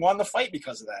worked. He won the fight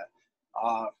because of that.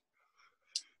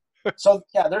 So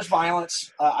yeah, there's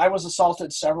violence. I was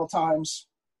assaulted several times.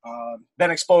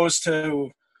 Been exposed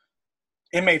to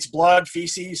inmates' blood,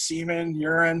 feces, semen,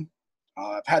 urine.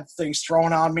 I've had things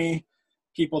thrown on me.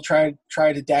 People tried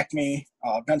to deck me.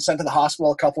 Been sent to the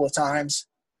hospital a couple of times.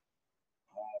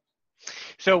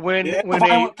 So when it's a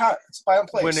violent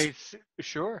place.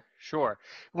 Sure.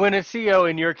 When a CO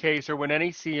in your case, or when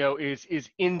any CO is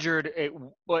injured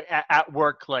at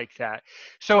work like that,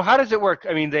 so how does it work?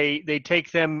 I mean, they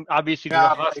take them obviously to the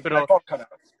hospital. My phone cut out.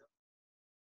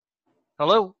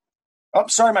 Hello. Oh,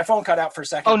 sorry, my phone cut out for a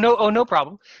second. No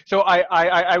problem. So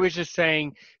I was just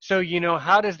saying. So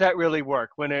how does that really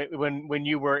work when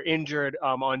you were injured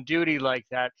on duty like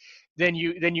that? Then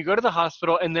you go to the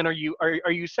hospital, and then are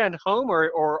you sent home,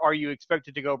 or are you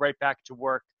expected to go right back to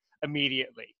work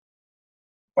immediately?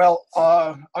 Well,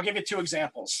 I'll give you two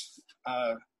examples.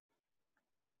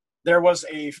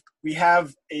 We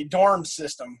have a dorm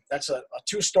system that's a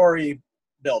 2-story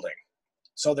building.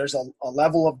 So there's a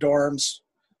level of dorms,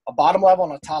 a bottom level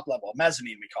and a top level, a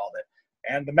mezzanine we called it.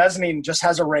 And the mezzanine just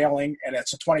has a railing, and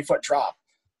it's a 20-foot drop.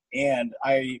 And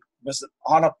I was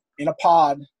in a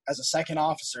pod as a second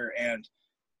officer, and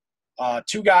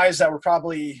 2 guys that were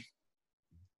probably,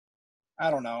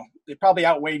 I don't know, they probably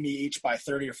outweighed me each by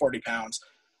 30 or 40 pounds.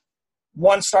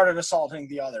 One started assaulting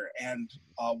the other, and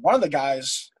one of the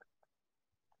guys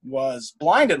was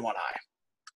blind in one eye.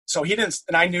 So he didn't,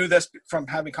 and I knew this from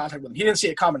having contact with him. He didn't see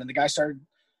it coming, and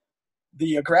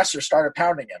the aggressor started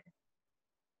pounding him.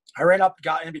 I ran up,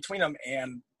 got in between them,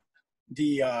 and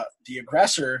the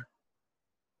aggressor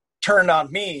turned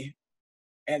on me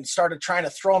and started trying to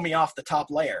throw me off the top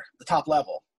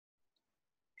level.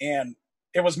 And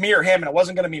it was me or him, and it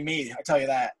wasn't going to be me, I tell you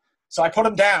that. So I put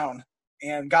him down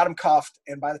and got him cuffed,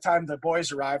 and by the time the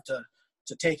boys arrived to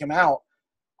take him out,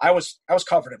 I was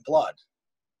covered in blood.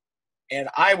 And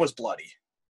I was bloody.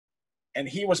 And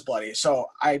he was bloody. So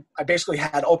I basically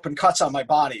had open cuts on my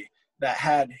body that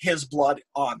had his blood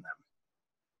on them.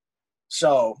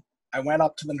 So I went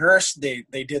up to the nurse. They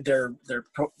did their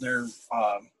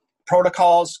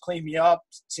protocols, cleaned me up,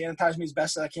 sanitized me as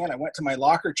best as I can. I went to my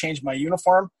locker, changed my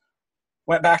uniform,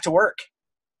 went back to work,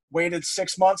 waited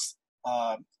 6 months,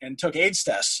 and took AIDS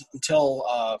tests until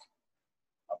I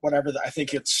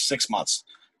think it's 6 months.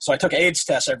 So I took AIDS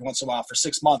tests every once in a while for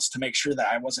 6 months to make sure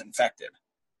that I wasn't infected.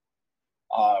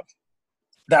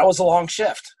 That was a long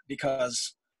shift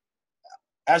because,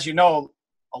 as you know,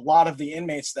 a lot of the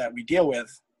inmates that we deal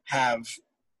with have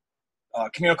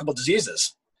communicable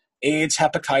diseases, AIDS,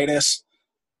 hepatitis,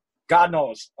 God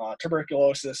knows,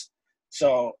 tuberculosis.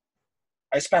 So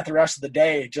I spent the rest of the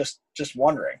day just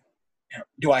wondering,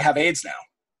 do I have AIDS now?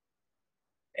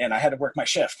 And I had to work my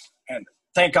shift. And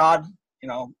thank God,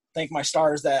 thank my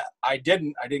stars that I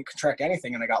didn't contract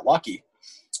anything, and I got lucky.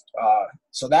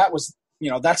 So that was,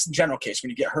 that's the general case. When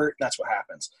you get hurt, that's what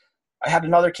happens. I had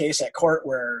another case at court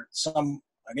where an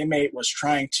inmate was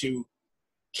trying to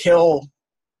kill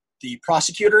the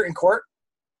prosecutor in court,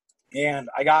 and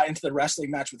I got into the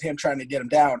wrestling match with him trying to get him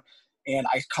down, and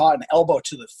I caught an elbow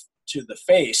to the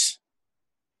face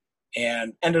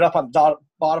and ended up on the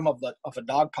bottom of a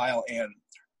dog pile and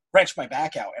wrenched my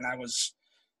back out. And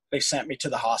they sent me to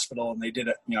the hospital, and they did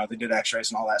x-rays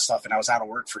and all that stuff. And I was out of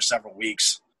work for several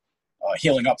weeks,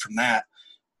 healing up from that,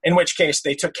 in which case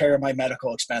they took care of my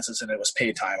medical expenses, and it was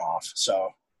paid time off.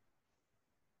 So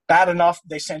bad enough,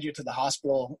 they send you to the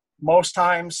hospital. Most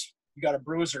times you got a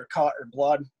bruise or a cut or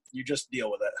blood, you just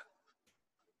deal with it.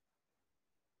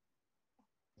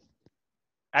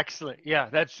 Excellent. Yeah,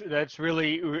 that's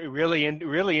really, really,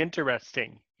 really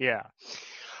interesting. Yeah.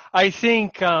 I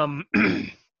think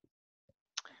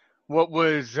what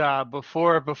was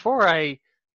before I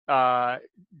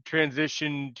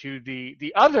transition to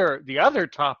the other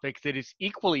topic that is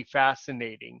equally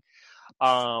fascinating,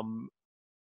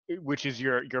 which is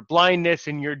your blindness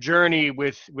and your journey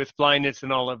with blindness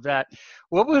and all of that.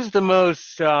 What was the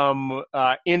most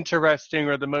interesting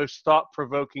or the most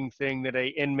thought-provoking thing that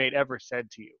an inmate ever said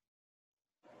to you?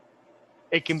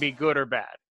 It can be good or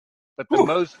bad, but the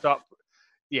most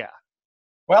yeah.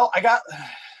 Well, I got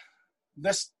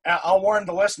this. I'll warn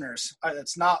the listeners.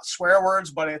 It's not swear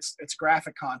words, but it's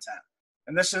graphic content,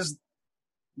 and this is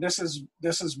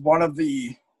one of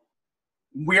the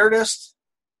weirdest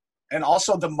and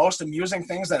also the most amusing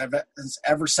things that has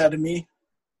ever said to me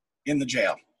in the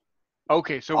jail.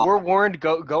 Okay, so we're warned.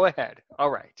 Go ahead. All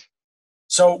right.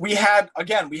 So we had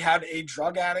a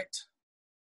drug addict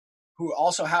who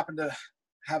also happened to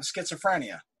have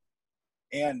schizophrenia,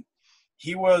 and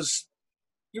he was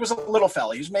a little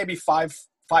fella. He was maybe 5'2",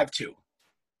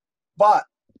 but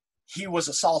he was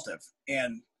assaultive,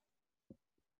 and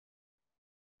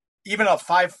even a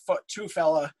 5'2"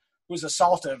 fella who's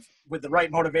assaultive with the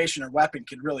right motivation or weapon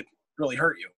could really, really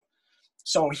hurt you.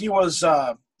 So he was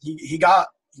he got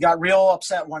real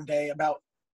upset one day about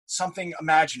something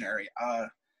imaginary.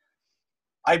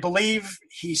 I believe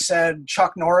he said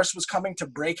Chuck Norris was coming to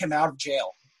break him out of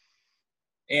jail,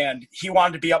 and he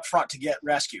wanted to be up front to get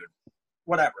rescued,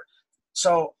 whatever.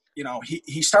 So,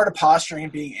 he started posturing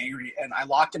and being angry, and I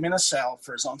locked him in a cell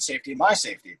for his own safety and my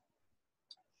safety.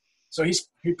 So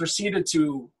he proceeded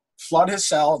to flood his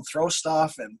cell and throw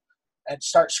stuff and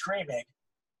start screaming.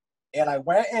 And I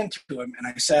went into him and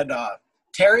I said,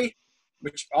 Terry,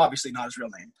 which obviously not his real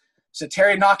name, said,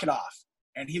 Terry, knock it off.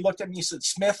 And he looked at me and said,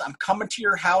 Smith, I'm coming to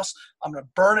your house. I'm going to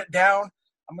burn it down.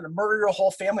 I'm going to murder your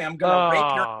whole family. I'm going to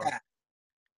rape your cat.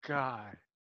 God.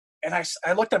 And I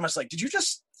looked at him. I was like, did you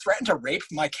just threaten to rape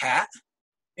my cat?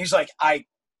 And he's like,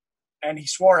 and he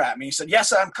swore at me. He said,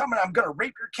 yes, I'm coming. I'm going to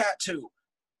rape your cat too.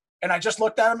 And I just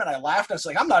looked at him and I laughed. I was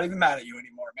like, I'm not even mad at you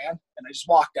anymore, man. And I just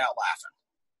walked out laughing.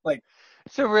 Like,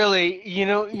 so really, you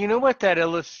know what that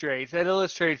illustrates? That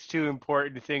illustrates two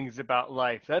important things about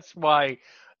life. That's why,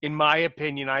 in my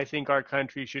opinion, I think our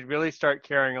country should really start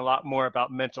caring a lot more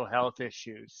about mental health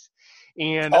issues.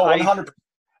 And 100%.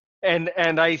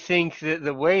 And I think that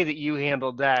the way that you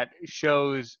handled that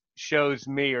shows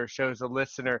me, or shows a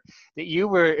listener, that you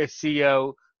were a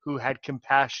CO who had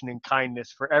compassion and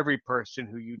kindness for every person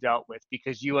who you dealt with,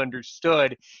 because you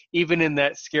understood, even in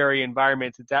that scary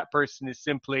environment, that person is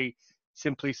simply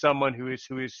someone who is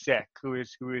sick, who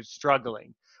is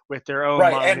struggling with their own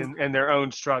mind and their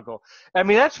own struggle. I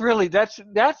mean, that's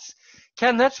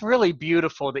Ken, that's really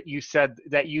beautiful that you said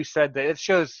that. It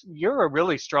shows you're a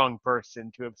really strong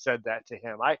person to have said that to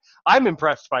him. I'm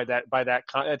impressed by that.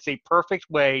 That's a perfect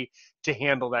way to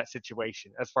handle that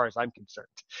situation, as far as I'm concerned.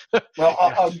 Well,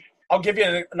 I'll give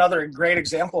you another great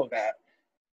example of that.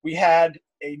 We had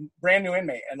a brand new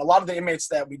inmate, and a lot of the inmates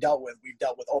that we've dealt with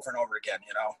over and over again.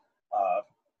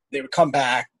 They would come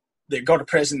back, they'd go to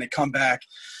prison, they'd come back.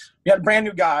 We had a brand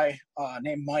new guy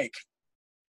named Mike,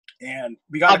 and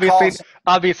we got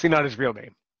obviously not his real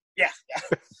name. Yeah.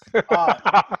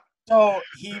 So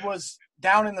he was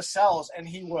down in the cells, and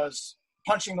he was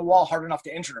punching the wall hard enough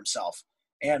to injure himself.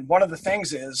 And one of the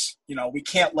things is, we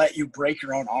can't let you break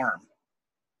your own arm.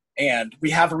 And we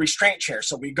have a restraint chair.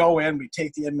 So we go in, we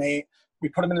take the inmate, we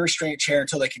put him in the restraint chair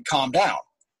until they can calm down.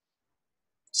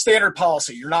 Standard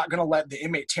policy, you're not going to let the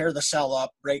inmate tear the cell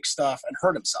up, break stuff, and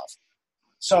hurt himself.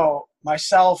 So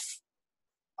myself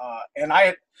and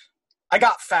I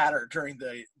got fatter during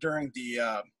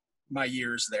my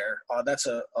years there.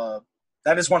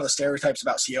 That is one of the stereotypes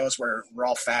about COs, where we're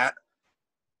all fat.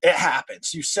 It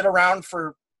happens. You sit around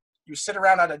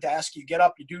at a desk, you get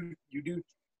up, you do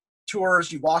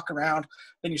tours, you walk around,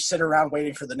 then you sit around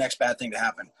waiting for the next bad thing to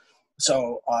happen.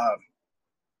 So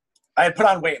I had put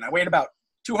on weight, and I weighed about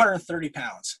 230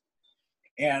 pounds.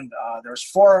 And there was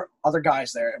 4 other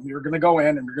guys there, and we were going to go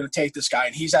in, and we were going to take this guy,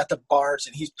 and he's at the bars,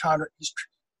 and it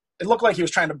looked like he was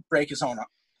trying to break his own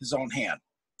hand.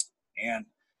 And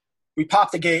we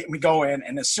pop the gate, and we go in,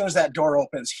 and as soon as that door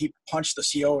opens, he punched the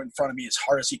CO in front of me as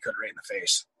hard as he could, right in the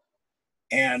face.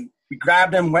 And we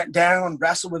grabbed him, went down,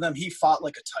 wrestled with him. He fought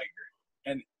like a tiger.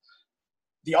 And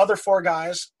the other 4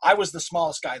 guys, I was the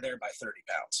smallest guy there by 30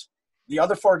 pounds. The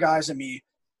other 4 guys and me,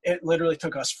 it literally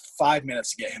took us 5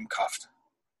 minutes to get him cuffed.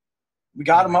 We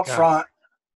got him up front.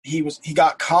 He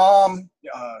got calm.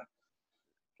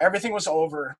 Everything was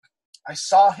over. I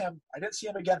saw him. I didn't see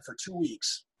him again for 2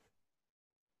 weeks.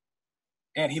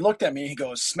 And he looked at me. He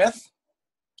goes, Smith,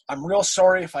 I'm real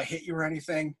sorry if I hit you or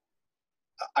anything.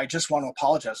 I just want to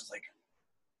apologize. I was like,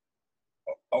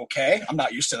 okay, I'm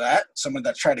not used to that. Someone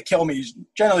that tried to kill me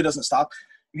generally doesn't stop.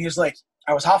 And he was like,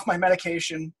 I was off my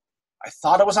medication. I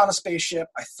thought I was on a spaceship.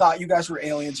 I thought you guys were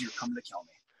aliens. You were coming to kill me.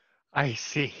 I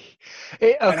see.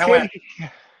 Okay. And I went,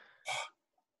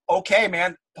 okay,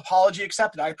 man, apology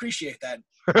accepted. I appreciate that.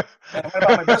 And I went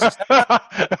about my business.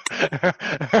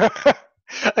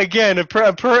 Again, a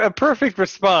perfect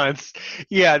response.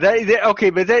 Yeah. Okay,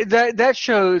 but that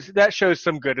shows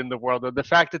some good in the world, though. The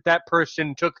fact that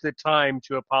person took the time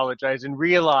to apologize and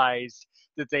realized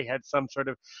that they had some sort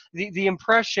of the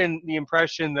impression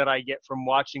that I get from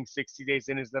watching 60 Days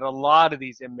In is that a lot of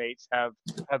these inmates have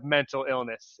mental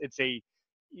illness. It's a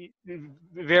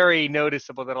very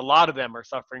noticeable that a lot of them are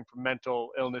suffering from mental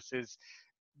illnesses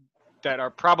that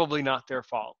are probably not their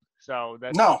fault. So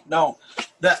that's no,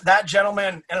 that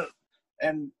gentleman,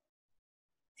 and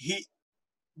he,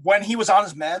 when he was on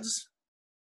his meds,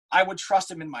 I would trust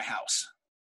him in my house.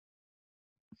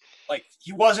 Like,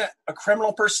 he wasn't a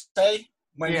criminal per se.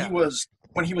 When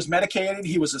he was medicated,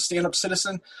 he was a stand-up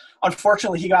citizen.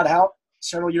 Unfortunately, he got out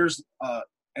several years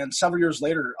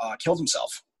later, killed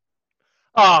himself.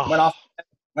 Oh,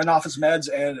 went off his meds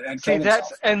and see, killed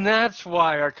himself. that's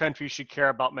why our country should care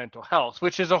about mental health,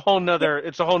 which is a whole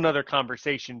nother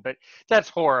conversation, but that's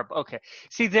horrible. Okay.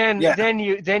 See, then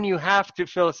you have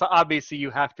to obviously you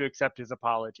have to accept his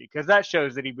apology, because that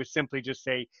shows that he was simply just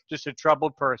a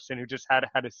troubled person who just had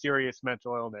a serious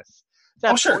mental illness.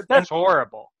 That's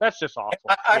horrible. That's just awful.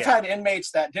 I've had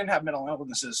inmates that didn't have mental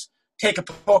illnesses take a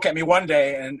poke at me one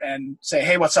day and say,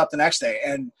 "Hey, what's up?" the next day.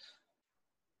 And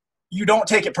you don't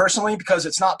take it personally because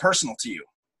it's not personal to you.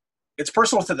 It's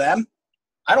personal to them.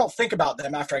 I don't think about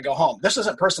them after I go home. This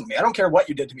isn't personal to me. I don't care what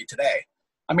you did to me today.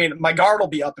 I mean, my guard will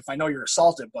be up if I know you're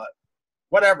assaulted, but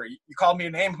whatever. You call me a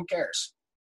name, who cares?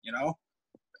 You know,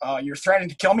 you're threatening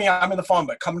to kill me. I'm in the phone,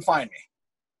 but come and find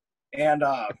me. And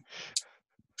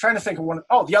trying to think of one.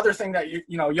 Oh, the other thing that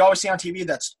you always see on TV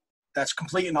that's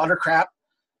complete and utter crap.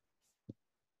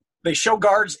 They show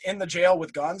guards in the jail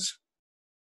with guns.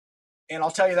 And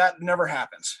I'll tell you, that never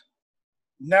happens.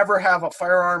 Never have a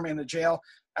firearm in the jail.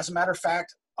 As a matter of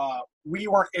fact, we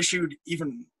weren't issued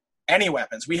even any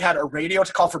weapons. We had a radio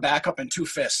to call for backup and 2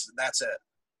 fists. That's it.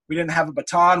 We didn't have a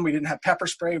baton. We didn't have pepper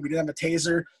spray. We didn't have a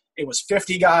taser. It was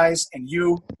 50 guys and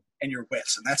you and your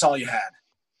wits, and that's all you had.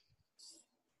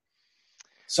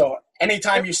 So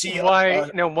anytime you see why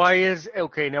is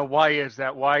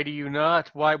that?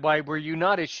 Why were you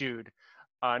not issued?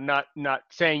 Not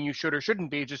saying you should or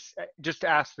shouldn't be, just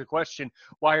ask the question,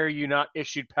 why are you not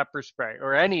issued pepper spray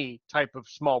or any type of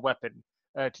small weapon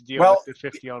to deal with the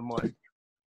 50-on-1?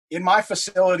 In my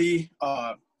facility,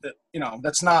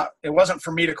 that's not, it wasn't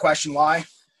for me to question why.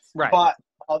 Right. But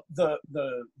the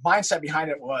mindset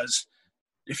behind it was,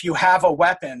 if you have a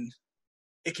weapon,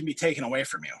 it can be taken away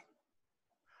from you.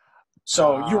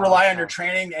 So you rely on your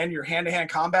training and your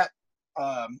hand-to-hand combat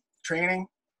training,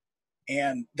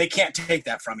 and they can't take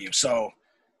that from you. So,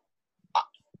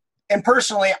 and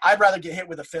personally, I'd rather get hit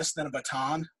with a fist than a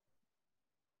baton.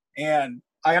 And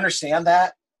I understand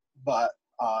that, but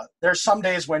there's some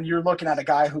days when you're looking at a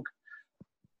guy who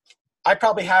 – I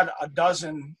probably had a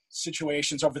dozen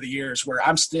situations over the years where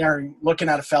I'm looking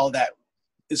at a fellow that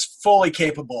is fully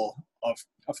capable of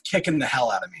kicking the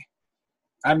hell out of me.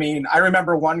 I mean, I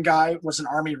remember one guy was an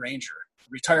Army Ranger,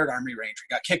 retired Army Ranger.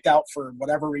 He got kicked out for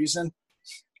whatever reason.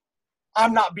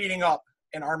 I'm not beating up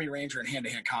an Army Ranger in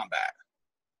hand-to-hand combat.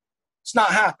 It's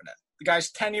not happening. The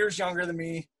guy's 10 years younger than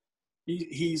me.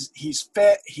 He's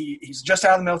fit. He's just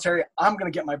out of the military. I'm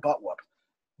going to get my butt whooped.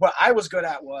 What I was good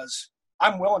at was,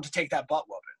 I'm willing to take that butt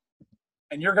whooping,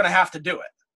 and you're going to have to do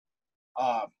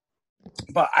it.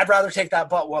 But I'd rather take that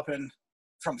butt whooping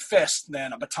from fist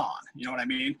than a baton. You know what I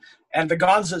mean? And the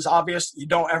guns is obvious. You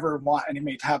don't ever want an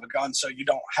inmate to have a gun, so you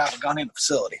don't have a gun in the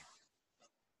facility.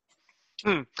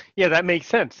 Yeah, that makes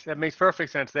sense. That makes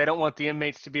perfect sense. They don't want the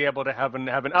inmates to be able to have an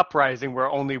uprising where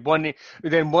only one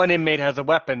inmate has a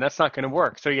weapon. That's not going to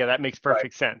work. So yeah, that makes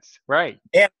perfect sense. Right.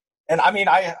 And I mean,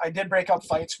 I did break up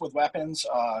fights with weapons.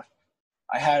 I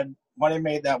had one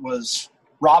inmate that was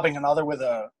robbing another with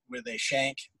a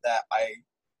shank that I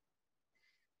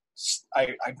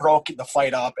broke the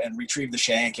fight up and retrieved the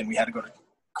shank, and we had to go to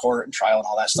court and trial and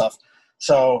all that stuff.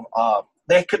 So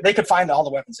they could find all the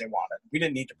weapons they wanted. We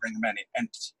didn't need to bring them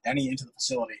any into the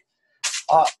facility.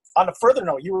 On a further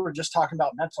note, you were just talking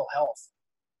about mental health,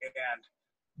 and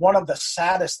one of the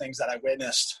saddest things that I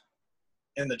witnessed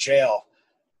in the jail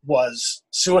was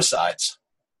suicides.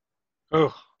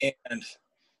 Oh. And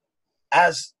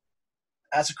as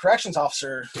a corrections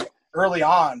officer early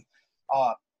on,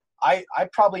 I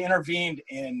probably intervened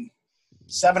in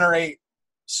 7 or 8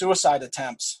 suicide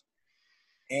attempts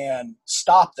and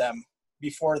stopped them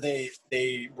before they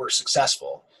were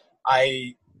successful.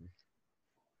 I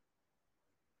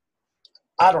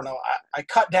don't know. I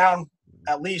cut down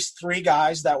at least 3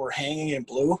 guys that were hanging in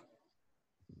blue.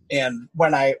 And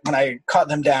when I cut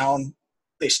them down,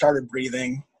 they started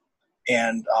breathing,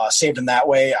 and saved them that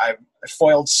way. I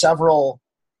foiled several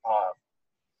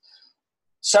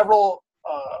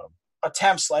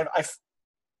attempts.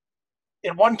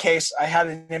 In one case, I had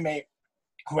an inmate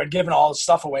who had given all his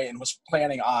stuff away and was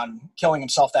planning on killing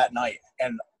himself that night.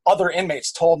 And other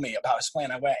inmates told me about his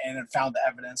plan. I went in and found the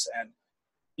evidence and,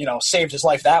 saved his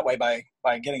life that way by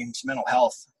getting him some mental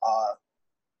health.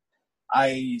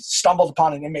 I stumbled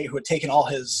upon an inmate who had taken all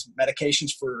his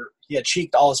medications he had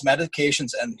cheeked all his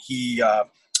medications, and he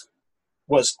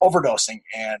was overdosing,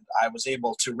 and I was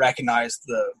able to recognize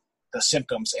the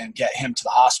symptoms and get him to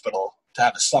the hospital to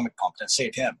have his stomach pumped and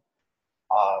save him.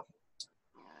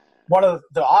 One of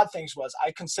the odd things was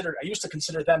I used to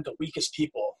consider them the weakest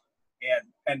people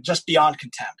and just beyond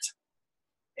contempt.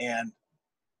 And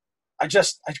I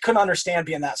couldn't understand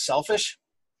being that selfish.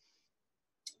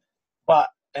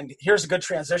 And here's a good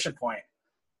transition point.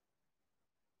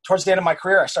 Towards the end of my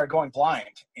career, I started going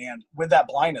blind. And with that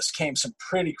blindness came some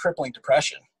pretty crippling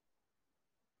depression.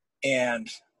 And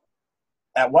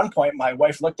at one point, my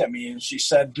wife looked at me and she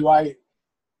said,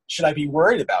 should I be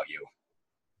worried about you?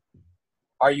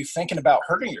 Are you thinking about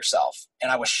hurting yourself?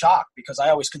 And I was shocked because I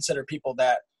always considered people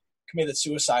that committed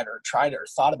suicide or tried it or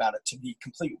thought about it to be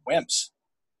complete wimps.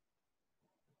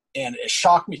 And it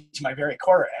shocked me to my very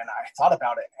core. And I thought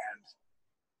about it, and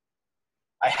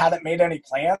I hadn't made any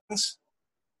plans,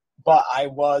 but I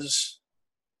was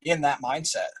in that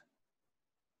mindset.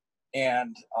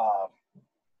 And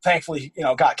thankfully,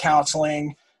 got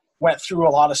counseling, went through a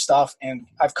lot of stuff, and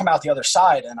I've come out the other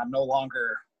side, and I'm no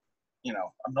longer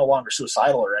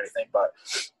suicidal or anything. But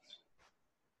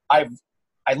I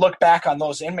look back on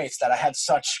those inmates that I had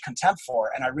such contempt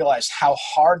for, and I realized how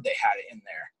hard they had it in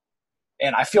there.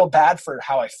 And I feel bad for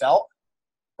how I felt,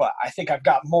 but I think I've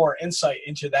got more insight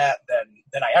into that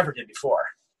than I ever did before.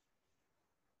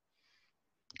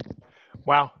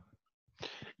 Wow.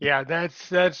 Yeah,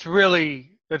 that's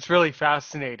really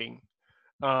fascinating.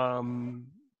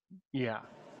 Yeah.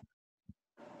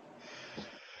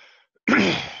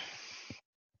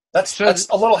 That's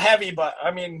a little heavy, but I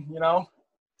mean,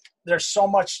 there's so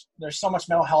much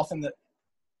mental health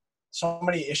so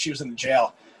many issues in the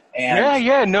jail.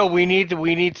 And no, we need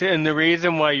to, and the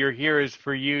reason why you're here is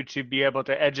for you to be able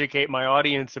to educate my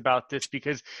audience about this,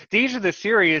 because these are the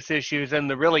serious issues and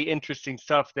the really interesting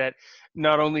stuff that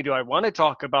not only do I want to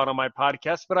talk about on my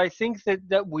podcast, but I think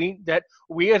that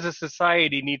we as a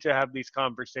society need to have these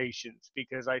conversations,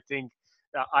 because I think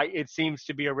it seems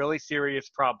to be a really serious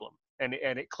problem, and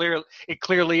it clearly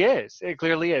is. It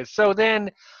clearly is. So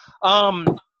then,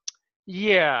 let's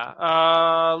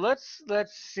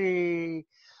see.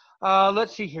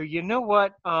 Let's see here. You know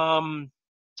what?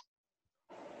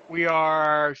 We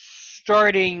are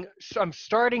starting. I'm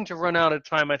starting to run out of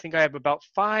time. I think I have about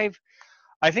 5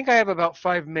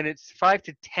 minutes, 5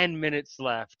 to 10 minutes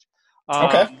left.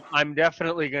 Okay. I'm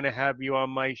definitely going to have you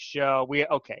on my show.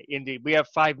 Indeed. We have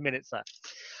 5 minutes left.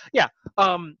 Yeah.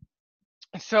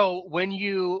 So when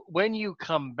you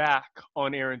come back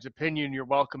on Aaron's Opinion, you're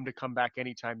welcome to come back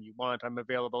anytime you want. I'm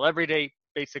available every day,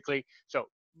 basically. So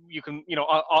you can,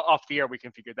 off the air, we can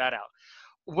figure that out.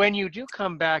 When you do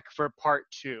come back for part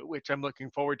 2, which I'm looking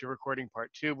forward to recording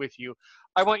part 2 with you,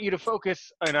 I want you to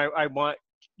focus, and I want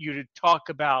you to talk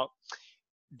about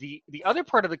the other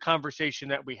part of the conversation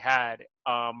that we had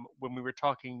when we were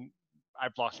talking.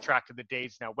 I've lost track of the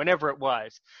days now, whenever it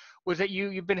was that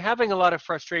you've been having a lot of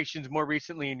frustrations more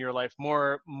recently in your life,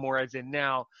 more as in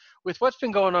now, with what's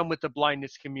been going on with the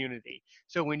blindness community.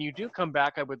 So when you do come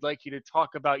back, I would like you to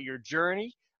talk about your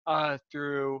journey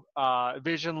through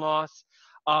vision loss,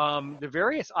 the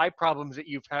various eye problems that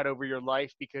you've had over your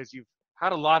life, because you've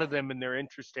had a lot of them and they're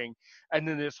interesting. And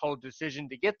then this whole decision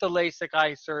to get the LASIK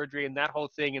eye surgery and that whole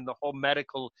thing, and the whole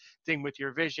medical thing with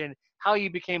your vision, how you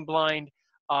became blind,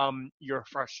 your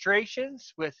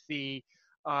frustrations with the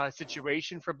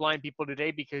situation for blind people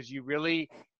today, because you really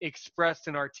expressed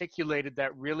and articulated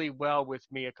that really well with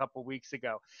me a couple weeks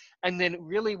ago. And then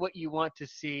really what you want to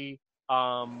see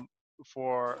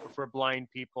for blind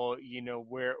people,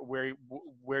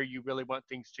 where you really want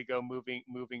things to go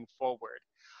moving forward.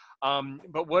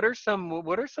 But what are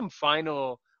some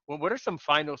final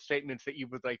statements that you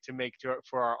would like to make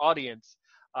for our audience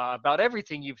about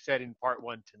everything you've said in part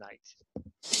 1 tonight?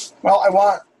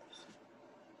 Well,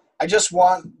 I just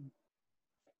want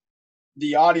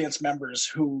the audience members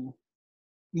who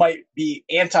might be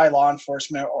anti-law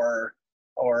enforcement or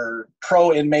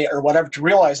pro-inmate or whatever to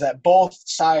realize that both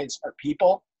sides are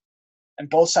people and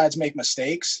both sides make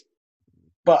mistakes.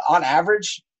 But on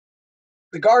average,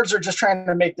 the guards are just trying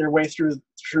to make their way through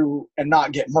and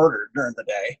not get murdered during the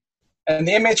day. And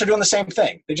the inmates are doing the same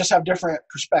thing. They just have different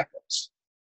perspectives.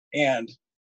 And,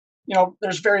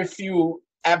 there's very few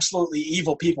absolutely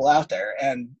evil people out there.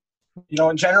 And,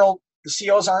 in general, the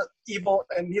COs aren't evil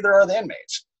and neither are the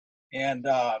inmates. And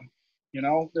You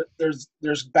know, there's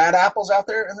bad apples out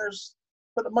there,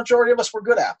 but the majority of us were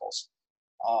good apples.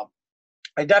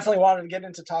 I definitely wanted to get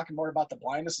into talking more about the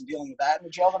blindness and dealing with that in the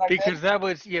jail than I Because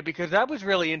did. that was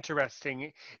really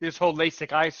interesting. This whole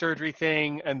LASIK eye surgery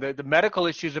thing and the medical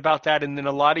issues about that, and then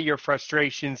a lot of your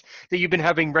frustrations that you've been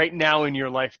having right now in your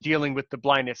life dealing with the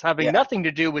blindness, having Yeah. nothing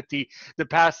to do with the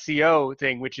past CO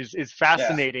thing, which is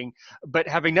fascinating, but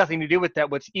having nothing to do with that.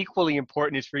 What's equally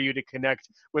important is for you to connect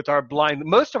with our blind.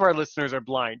 Most of our listeners are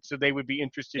blind, so they would be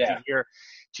interested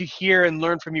to hear and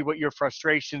learn from you what your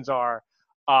frustrations are.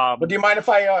 But do you mind if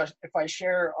I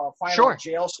share a final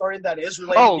jail story that is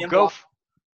related to being blind?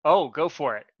 Go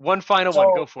for it. One final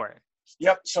one. Go for it.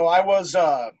 Yep. So I was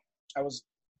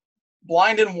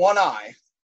blind in one eye,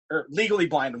 or legally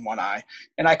blind in one eye,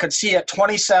 and I could see at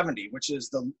 20/70, which is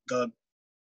the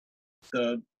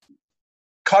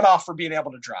cutoff for being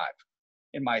able to drive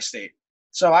in my state.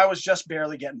 So I was just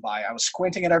barely getting by. I was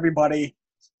squinting at everybody.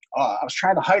 I was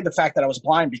trying to hide the fact that I was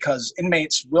blind because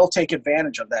inmates will take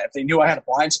advantage of that. If they knew I had a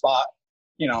blind spot,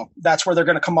 you know, that's where they're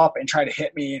going to come up and try to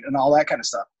hit me and all that kind of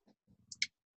stuff.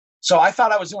 So I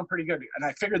thought I was doing pretty good, and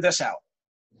I figured this out.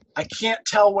 I can't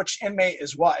tell which inmate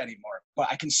is what anymore, but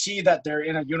I can see that they're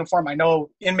in a uniform. I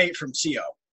know inmate from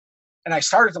CO. And I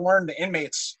started to learn the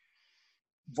inmates'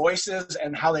 voices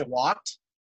and how they walked.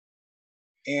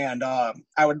 And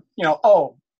I would, you know,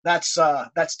 oh, that's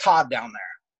Todd down there.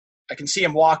 I can see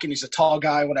him walking. He's a tall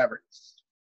guy, whatever.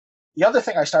 The other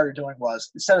thing I started doing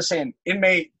was, instead of saying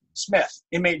inmate Smith,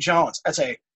 inmate Jones, I'd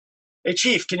say, hey,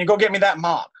 Chief, can you go get me that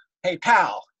mop? Hey,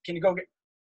 pal, can you go get,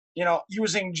 you know,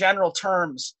 using general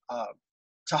terms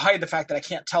to hide the fact that I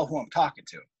can't tell who I'm talking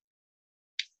to.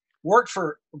 Worked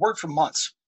for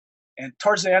months. And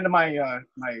towards the end of my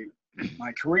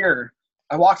my career,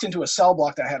 I walked into a cell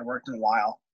block that I hadn't worked in a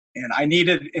while, and I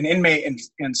needed an inmate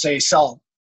in say cell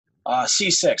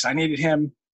C6. I needed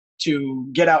him to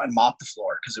get out and mop the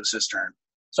floor because it was his turn.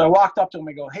 So I walked up to him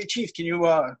and go, "Hey, Chief, can you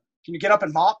get up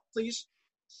and mop, please?"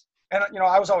 And you know,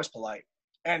 I was always polite.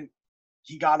 And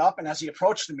he got up, and as he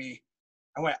approached me,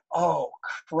 I went, "Oh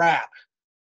crap!"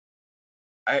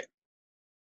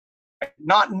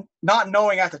 Not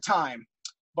knowing at the time,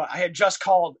 but I had just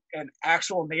called an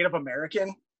actual Native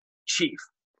American chief.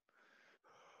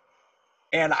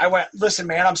 And I went, "Listen,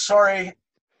 man, I'm sorry.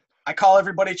 I call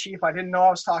everybody chief. I didn't know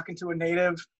I was talking to a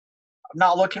Native. I'm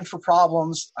not looking for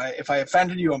problems. If I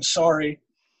offended you, I'm sorry."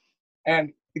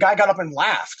 And the guy got up and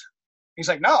laughed. He's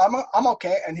like, "No, I'm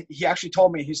okay." And he actually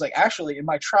told me, he's like, "Actually, in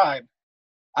my tribe,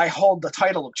 I hold the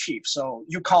title of chief. So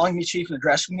you calling me chief and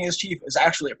addressing me as chief is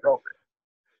actually appropriate."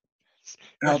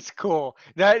 That's cool.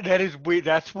 That is weird.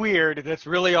 That's weird. That's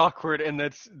really awkward, and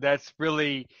that's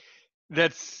weird.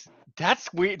 That's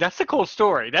a cool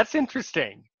story. That's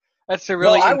interesting. That's a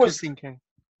really interesting thing.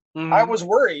 Mm-hmm. I was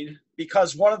worried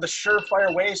because one of the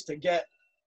surefire ways to get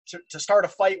to start a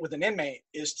fight with an inmate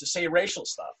is to say racial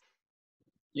stuff.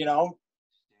 You know,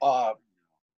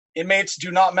 inmates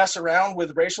do not mess around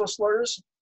with racial slurs,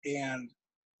 and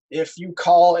if you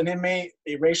call an inmate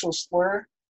a racial slur,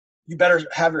 you better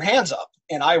have your hands up.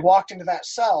 And I walked into that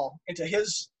cell, into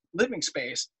his living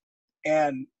space,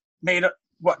 and made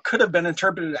what could have been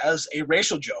interpreted as a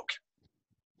racial joke.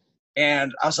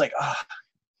 And I was like, "Oh,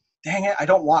 dang it,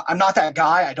 I'm not that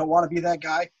guy. I don't want to be that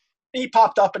guy." And he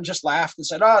popped up and just laughed and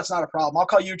said, "Oh, it's not a problem. I'll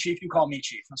call you chief. You call me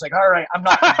chief." I was like, "All right, I'm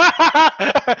not."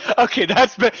 Okay,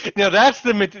 that's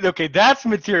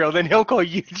material. Then he'll call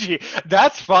you chief.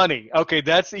 That's funny. Okay,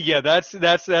 that's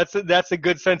a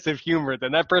good sense of humor.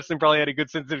 Then that person probably had a good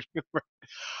sense of humor.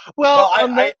 Well,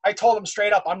 I told him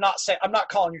straight up, I'm not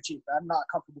calling you chief. I'm not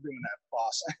comfortable doing that,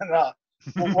 boss. And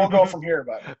we'll go from here.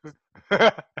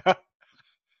 But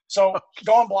so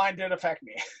going blind did affect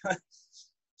me.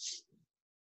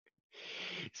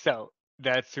 So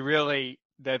that's really,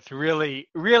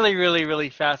 really, really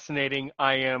fascinating.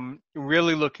 I am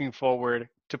really looking forward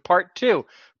to part 2.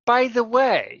 By the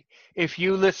way, if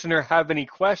you listener have any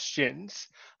questions,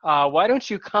 why don't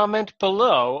you comment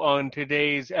below on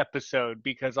today's episode,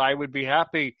 because I would be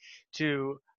happy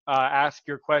to ask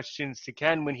your questions to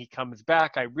Ken when he comes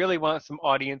back. I really want some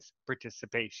audience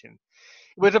participation.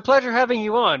 It was a pleasure having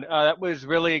you on. That was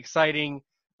really exciting.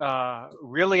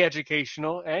 Really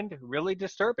educational and really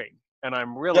disturbing, and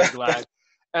I'm really glad.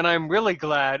 And I'm really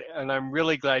glad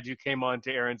you came on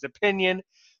to Aaron's Opinion,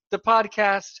 the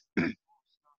podcast.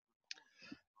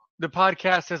 The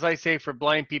podcast, as I say, for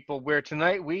blind people, where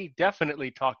tonight we definitely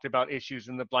talked about issues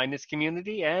in the blindness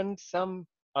community and some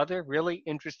other really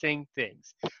interesting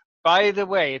things. By the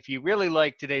way, if you really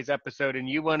like today's episode and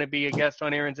you want to be a guest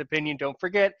on Aaron's Opinion, don't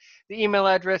forget the email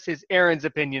address is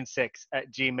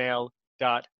aaronsopinion6@gmail.com.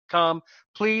 Duncan'sNewWakeUpGo-To.com.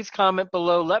 Please comment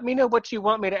below. Let me know what you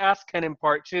want me to ask Ken in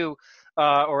part 2,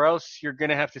 or else you're going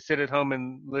to have to sit at home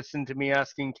and listen to me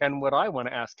asking Ken what I want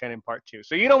to ask Ken in part 2.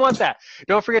 So you don't want that.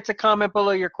 Don't forget to comment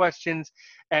below your questions.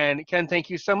 And Ken, thank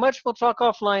you so much. We'll talk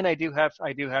offline. I do have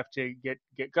to get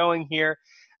going here.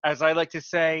 As I like to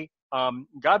say,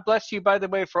 God bless you, by the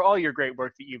way, for all your great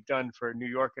work that you've done for New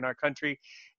York and our country,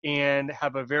 and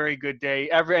have a very good day.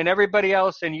 And everybody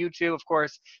else, and you too, of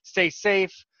course, stay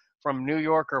safe from New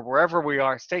York or wherever we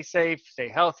are. Stay safe, stay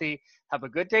healthy. Have a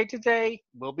good day today.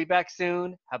 We'll be back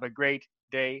soon. Have a great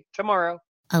day tomorrow.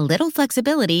 A little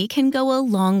flexibility can go a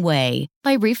long way.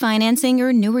 By refinancing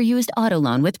your new or used auto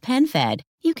loan with PenFed,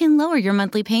 you can lower your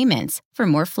monthly payments for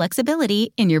more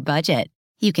flexibility in your budget.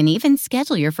 You can even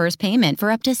schedule your first payment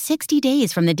for up to 60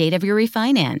 days from the date of your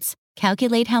refinance.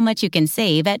 Calculate how much you can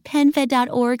save at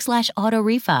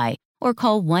PenFed.org/auto-refi or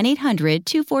call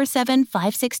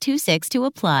 1-800-247-5626 to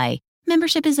apply.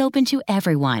 Membership is open to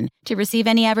everyone. To receive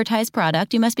any advertised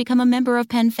product, you must become a member of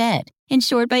PenFed,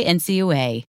 insured by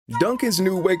NCUA. Dunkin's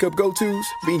new Wake Up Go-Tos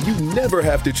mean you never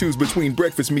have to choose between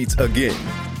breakfast meats again.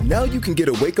 Now you can get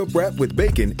a Wake Up wrap with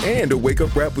bacon and a Wake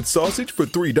Up wrap with sausage for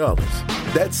 $3.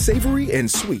 That's savory and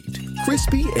sweet,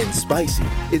 crispy and spicy.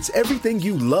 It's everything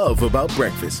you love about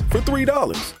breakfast for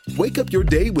 $3. Wake up your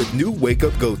day with new Wake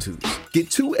Up Go-Tos. Get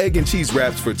 2 egg and cheese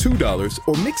wraps for $2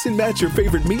 or mix and match your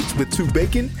favorite meats with 2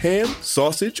 bacon, ham,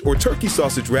 sausage, or turkey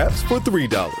sausage wraps for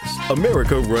 $3.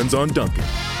 America runs on Dunkin'.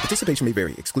 Participation may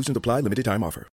vary. Exclusions apply. Limited time offer.